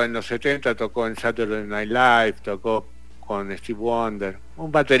tocado en los 70, tocó en Saturday Night Live, tocó con Steve Wonder.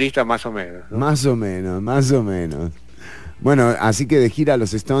 Un baterista más o menos, ¿no? Más o menos. Bueno, así que de gira a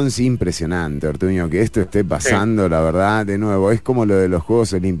los Stones, impresionante, Ortuño, que esto esté pasando, sí. La verdad, de nuevo, es como lo de los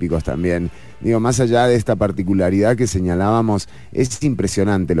Juegos Olímpicos también. Digo, más allá de esta particularidad que señalábamos, es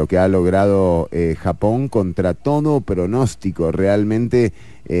impresionante lo que ha logrado Japón contra todo pronóstico, realmente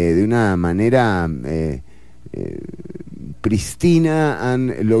de una manera pristina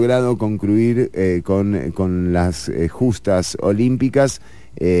han logrado concluir con las justas olímpicas.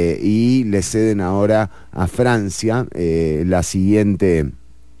 Y le ceden ahora a Francia la siguiente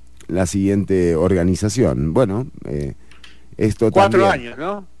organización. Bueno, esto 4 también. años,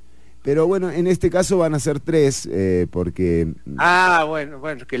 ¿no? Pero bueno, en este caso van a ser 3, porque... Ah, bueno,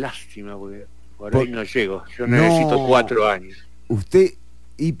 qué lástima, porque Por ahí no llego. Yo necesito 4 años. Usted,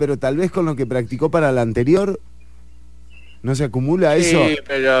 pero tal vez con lo que practicó para la anterior, ¿no se acumula eso? Sí,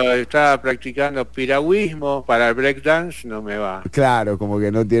 pero estaba practicando piragüismo para el breakdance, no me va. Claro, como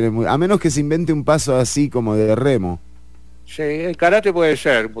que no tiene a menos que se invente un paso así como de remo. Sí, el karate puede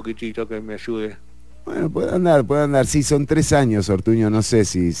ser un poquitito que me ayude. Bueno, puede andar. Sí, son 3 años, Ortuño, no sé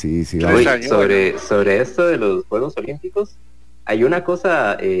si Uy, sobre esto de los Juegos Olímpicos, hay una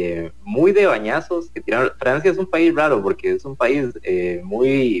cosa muy de bañazos que tiraron. Francia es un país raro porque es un país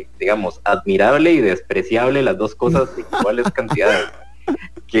muy, digamos, admirable y despreciable, las dos cosas en iguales cantidades.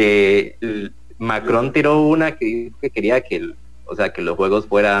 Que Macron tiró una que quería que los juegos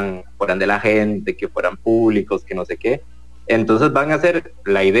fueran de la gente, que fueran públicos, que no sé qué. Entonces van a hacer,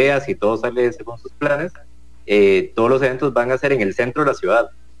 la idea, si todo sale según sus planes, todos los eventos van a ser en el centro de la ciudad,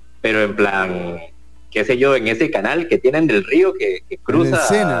 pero en plan, qué sé yo, en ese canal que tienen del río que cruza el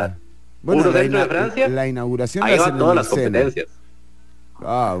Sena. Bueno, puro centro de Francia, la inauguración ahí van todas las competencias.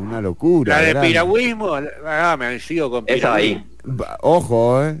 Una locura. La de piragüismo, me han sido con esa ahí.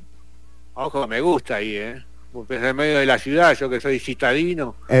 Ojo, Ojo, me gusta ahí, porque es en medio de la ciudad, yo que soy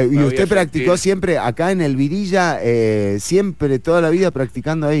citadino. ¿Y usted practicó siempre acá en el Virilla, siempre, toda la vida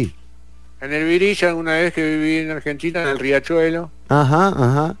practicando ahí? En el Virilla, una vez que viví en Argentina, en el Riachuelo.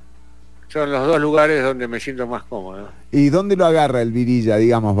 Ajá. Son los 2 lugares donde me siento más cómodo. ¿Y dónde lo agarra el Virilla,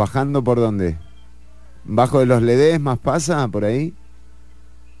 digamos, bajando por dónde? ¿Bajo de los Ledesmas pasa, por ahí?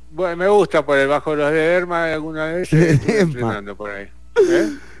 Bueno, me gusta por el bajo de los Ledesmas, alguna vez estoy entrenando por ahí.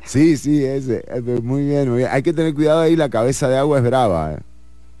 Sí, ese, muy bien. Hay que tener cuidado ahí, la cabeza de agua es brava.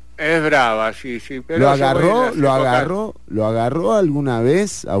 Es brava, sí. Pero ¿Lo agarró alguna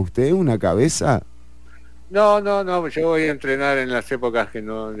vez a usted una cabeza? No, yo voy a entrenar en las épocas que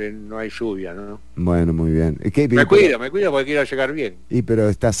no hay lluvia, ¿no? Bueno, muy bien. Me cuido porque quiero llegar bien. Pero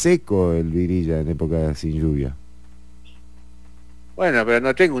está seco el Virilla en época sin lluvia. Bueno, pero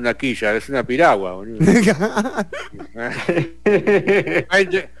no tengo una quilla, es una piragua, boludo.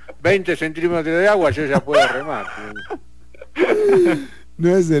 20 centímetros de agua yo ya puedo remar.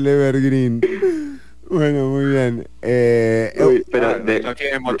 No es el Evergreen. Bueno, muy bien. Pero no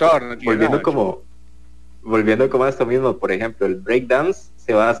tiene motor, no tiene volviendo como a esto mismo, por ejemplo, el breakdance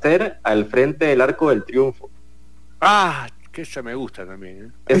se va a hacer al frente del Arco del Triunfo. Que eso me gusta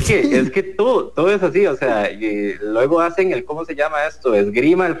también. Es que todo es así, o sea, y luego hacen ¿cómo se llama esto?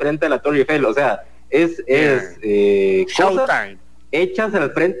 Esgrima al frente de la Torre Eiffel, o sea, es Showtime. Hechas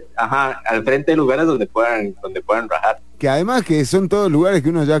al frente de lugares donde puedan rajar. Que además que son todos lugares que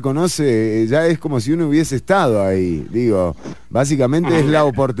uno ya conoce, ya es como si uno hubiese estado ahí. Digo, básicamente es la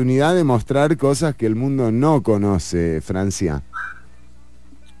oportunidad de mostrar cosas que el mundo no conoce, Francia.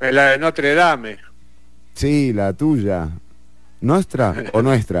 La de Notre Dame. Sí, la tuya. ¿Nuestra o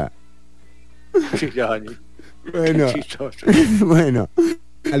nuestra? Bueno,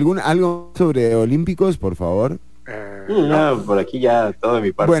 ¿algo sobre olímpicos, por favor? No, por aquí ya todo de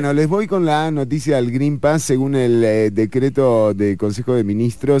mi parte. Bueno, les voy con la noticia del Green Pass. Según el decreto del Consejo de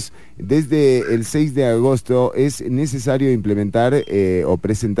Ministros, desde el 6 de agosto es necesario implementar o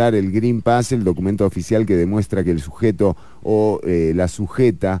presentar el Green Pass, el documento oficial que demuestra que el sujeto o la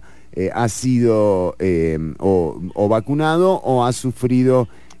sujeta ha sido o vacunado o ha sufrido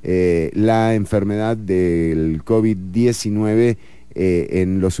la enfermedad del COVID-19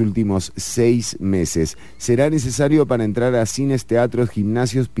 en los últimos 6 meses. Será necesario para entrar a cines, teatros,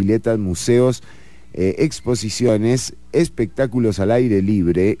 gimnasios, piletas, museos, exposiciones, espectáculos al aire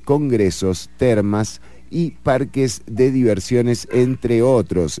libre, congresos, termas y parques de diversiones, entre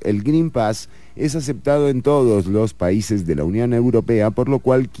otros. El Green Pass es aceptado en todos los países de la Unión Europea, por lo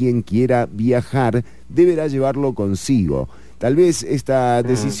cual quien quiera viajar deberá llevarlo consigo. Tal vez esta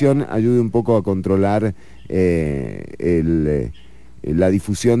decisión ayude un poco a controlar la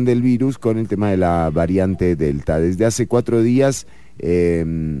difusión del virus con el tema de la variante Delta. Desde hace 4 días,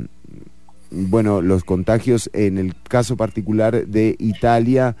 los contagios en el caso particular de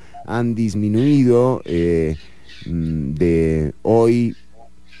Italia han disminuido. De hoy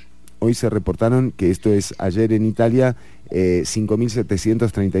se reportaron, que esto es ayer en Italia,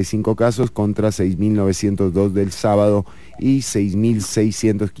 5.735 casos contra 6.902 del sábado y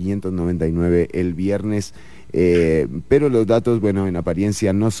 6.599 el viernes. Pero los datos, en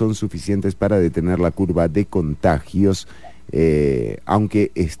apariencia no son suficientes para detener la curva de contagios,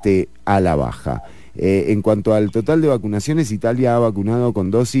 aunque esté a la baja. En cuanto al total de vacunaciones, Italia ha vacunado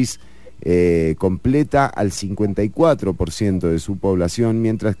con dosis completa al 54% de su población,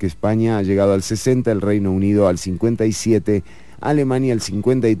 mientras que España ha llegado al 60%, el Reino Unido al 57%, Alemania al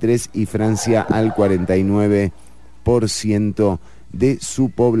 53% y Francia al 49% de su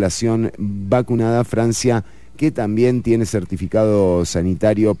población vacunada. Francia, que también tiene certificado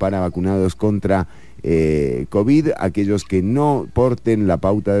sanitario para vacunados contra COVID. Aquellos que no porten la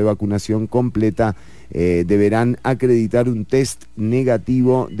pauta de vacunación completa deberán acreditar un test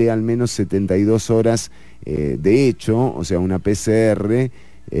negativo de al menos 72 horas de hecho, o sea, una PCR.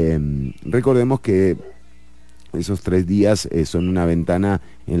 Recordemos que esos 3 días son una ventana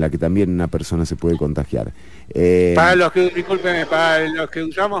en la que también una persona se puede contagiar. Para los que, discúlpenme, para los que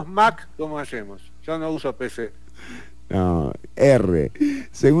usamos Mac, ¿cómo hacemos? Yo no uso PC. No, R.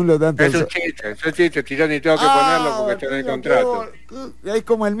 Según los datos... Es un chiste, Tirón, y tengo que ponerlo porque está en el contrato. Es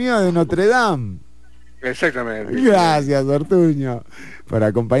como el mío de Notre Dame. Exactamente. Gracias, Ortuño, por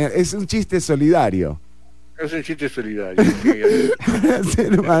acompañar. Es un chiste solidario. Es un chiste solidario. Para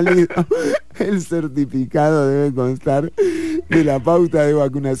ser válido, el certificado debe constar de la pauta de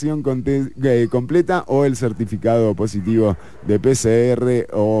vacunación completa o el certificado positivo de PCR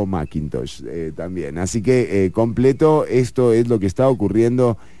o Macintosh también. Así que completo, esto es lo que está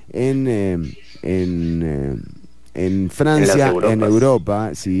ocurriendo en Francia, en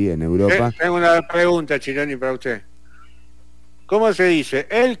Europa, sí, en Europa. Tengo una pregunta, Chironi, para usted. ¿Cómo se dice,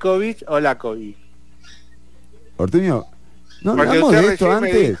 el COVID o la COVID? Ortuño, ¿no hablamos de esto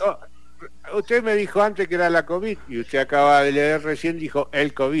antes? Usted me dijo antes que era la COVID y usted acaba de leer recién, dijo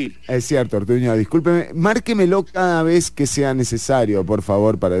el COVID. Es cierto, Ortuño, discúlpeme, márquemelo cada vez que sea necesario, por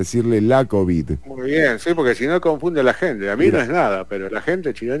favor, para decirle la COVID. Muy bien, sí, porque si no confunde a la gente. A mí no es nada, pero la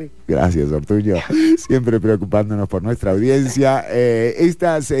gente, Chironi. Gracias, Ortuño, siempre preocupándonos por nuestra audiencia.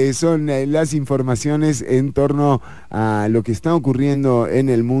 Estas son las informaciones en torno a lo que está ocurriendo en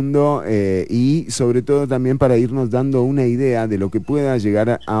el mundo y sobre todo también para irnos dando una idea de lo que pueda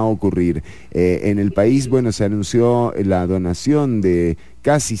llegar a ocurrir. En el país, bueno, se anunció la donación de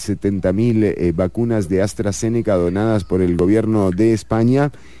casi 70.000 vacunas de AstraZeneca donadas por el gobierno de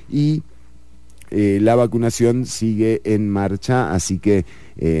España y la vacunación sigue en marcha, así que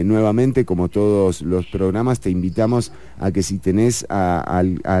nuevamente, como todos los programas, te invitamos a que si tenés a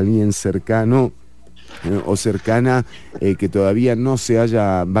alguien cercano o cercana que todavía no se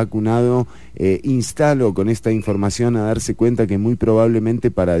haya vacunado, instalo con esta información a darse cuenta que muy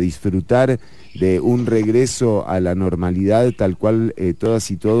probablemente para disfrutar de un regreso a la normalidad tal cual todas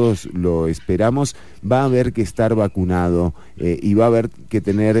y todos lo esperamos, va a haber que estar vacunado y va a haber que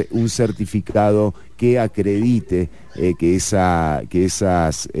tener un certificado que acredite que ese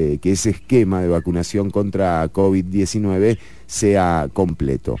esquema de vacunación contra COVID-19 sea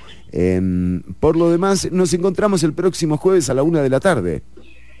completo. Por lo demás, nos encontramos el próximo jueves a la 1 de la tarde.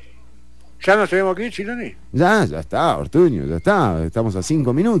 ¿Ya nos tenemos que ir, Chironi? Ya está, Ortuño, ya está. Estamos a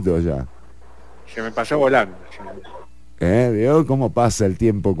 5 minutos ya. Se me pasó volando. ¿Veo cómo pasa el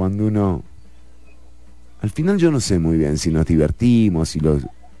tiempo cuando uno... Al final yo no sé muy bien si nos divertimos, si los...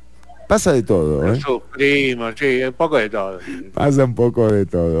 Pasa de todo, Nos sufrimos, sí, un poco de todo. Pasa un poco de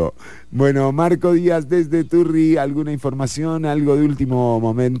todo. Bueno, Marco Díaz desde Turri, ¿alguna información, algo de último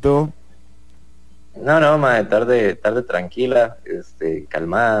momento? No, madre, tarde tranquila,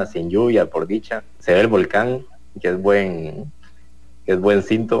 calmada, sin lluvia, por dicha. Se ve el volcán, que es buen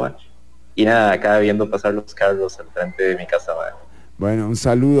síntoma. Y nada, acá viendo pasar los carros al frente de mi casa, madre. Bueno, un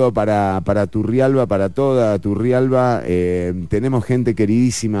saludo para Turrialba, para toda Turrialba. Tenemos gente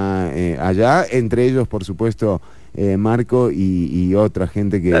queridísima allá, entre ellos, por supuesto, Marco y otra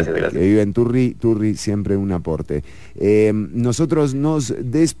gente gracias. Que vive en Turri. Turri siempre un aporte. Nosotros nos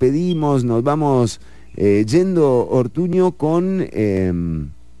despedimos, nos vamos yendo, Ortuño, con...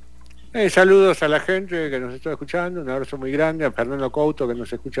 saludos a la gente que nos está escuchando, un abrazo muy grande, a Fernando Couto que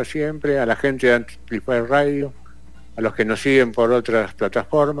nos escucha siempre, a la gente de Amplify Radio, a los que nos siguen por otras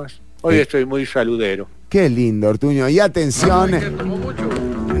plataformas. Hoy estoy muy saludero. Qué lindo, Ortuño. Y atención. ¿Tomó mucho?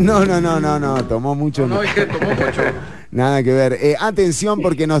 No, tomó mucho. No, es que tomó mucho. Nada que ver. Atención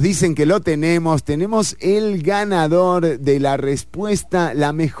porque nos dicen que lo tenemos. Tenemos el ganador de la respuesta,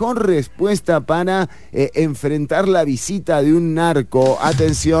 la mejor respuesta para enfrentar la visita de un narco.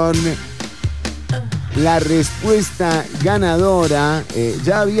 Atención. La respuesta ganadora.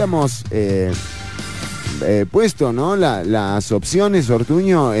 Ya habíamos... puesto, ¿no? Las opciones,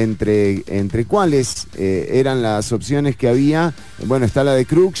 Ortuño, entre cuáles eran las opciones que había. Bueno, está la de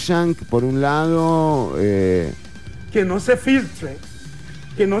Cruikshank por un lado. Que no se filtre,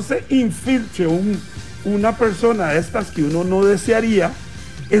 que no se infiltre una persona de estas que uno no desearía,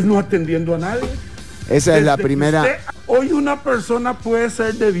 es no atendiendo a nadie. Esa es la primera. Hoy una persona puede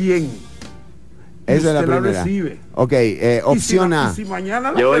ser de bien. Esa es la primera. Recibe. Ok, opción A. Si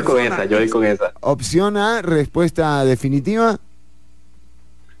mañana yo voy con esa. Opción A, respuesta definitiva.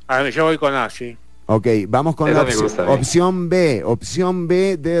 Yo voy con A, sí. Ok, vamos con la opción B. Opción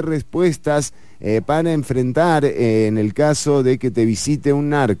B de respuestas para enfrentar en el caso de que te visite un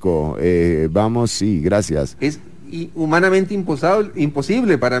narco. Vamos, sí, gracias. Es humanamente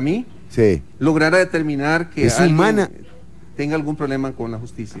imposible para mí lograr determinar que alguien tenga algún problema con la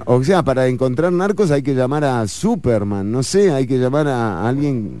justicia. O sea, para encontrar narcos hay que llamar a Superman, no sé, hay que llamar a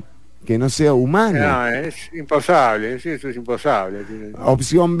alguien que no sea humano. No, es imposible, eso es imposible.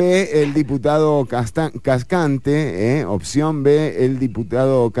 Opción B, el diputado Cascante, opción B, el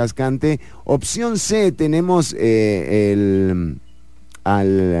diputado Cascante. Opción C, tenemos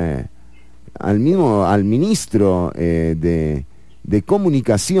al ministro de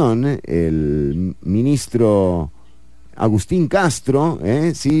Comunicación, el ministro Agustín Castro,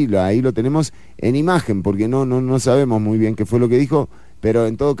 sí, ahí lo tenemos en imagen, porque no sabemos muy bien qué fue lo que dijo. Pero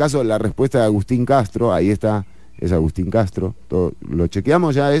en todo caso, la respuesta de Agustín Castro, ahí está, es Agustín Castro. ¿Lo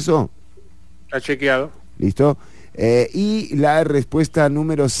chequeamos ya eso? Está chequeado. ¿Listo? Y la respuesta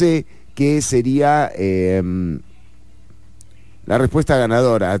número C, que sería la respuesta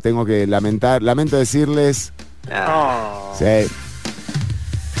ganadora. Tengo que lamento decirles... Sí.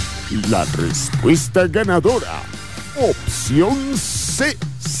 La respuesta ganadora. Opción C.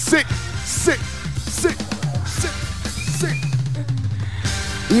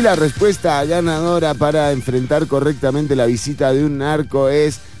 Y la respuesta ganadora para enfrentar correctamente la visita de un narco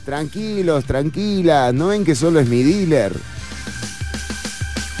es: tranquilos, tranquilas, ¿no ven que solo es mi dealer?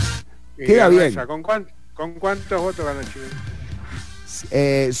 Queda bien. ¿Con cuántos votos ganó Chile?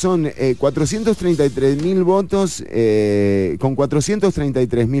 Son 433.000 votos, con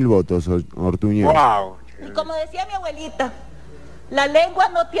 433.000 votos, Ortuño. ¡Wow! Y como decía mi abuelita, la lengua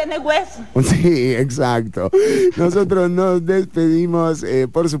no tiene hueso. Sí, exacto. Nosotros nos despedimos,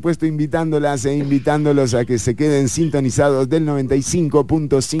 por supuesto, invitándolas e invitándolos a que se queden sintonizados del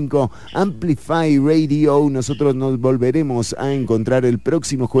 95.5 Amplify Radio. Nosotros nos volveremos a encontrar el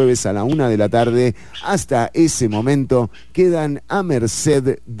próximo jueves a la 1 de la tarde. Hasta ese momento quedan a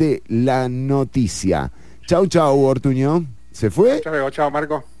merced de la noticia. Chau, chau, Ortuño. ¿Se fue? Chao,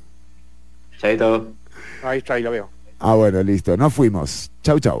 Marco. Chaito. Ahí está, ahí lo veo. Ah, bueno, listo. Nos fuimos.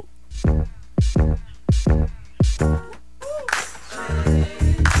 Chau, chau.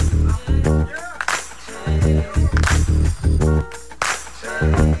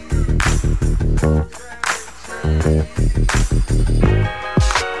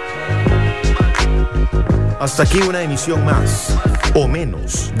 Hasta aquí una emisión más, o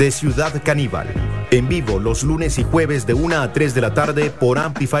menos, de Ciudad Canibal. En vivo los lunes y jueves de 1 a 3 de la tarde por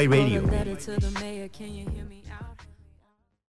Amplify Radio.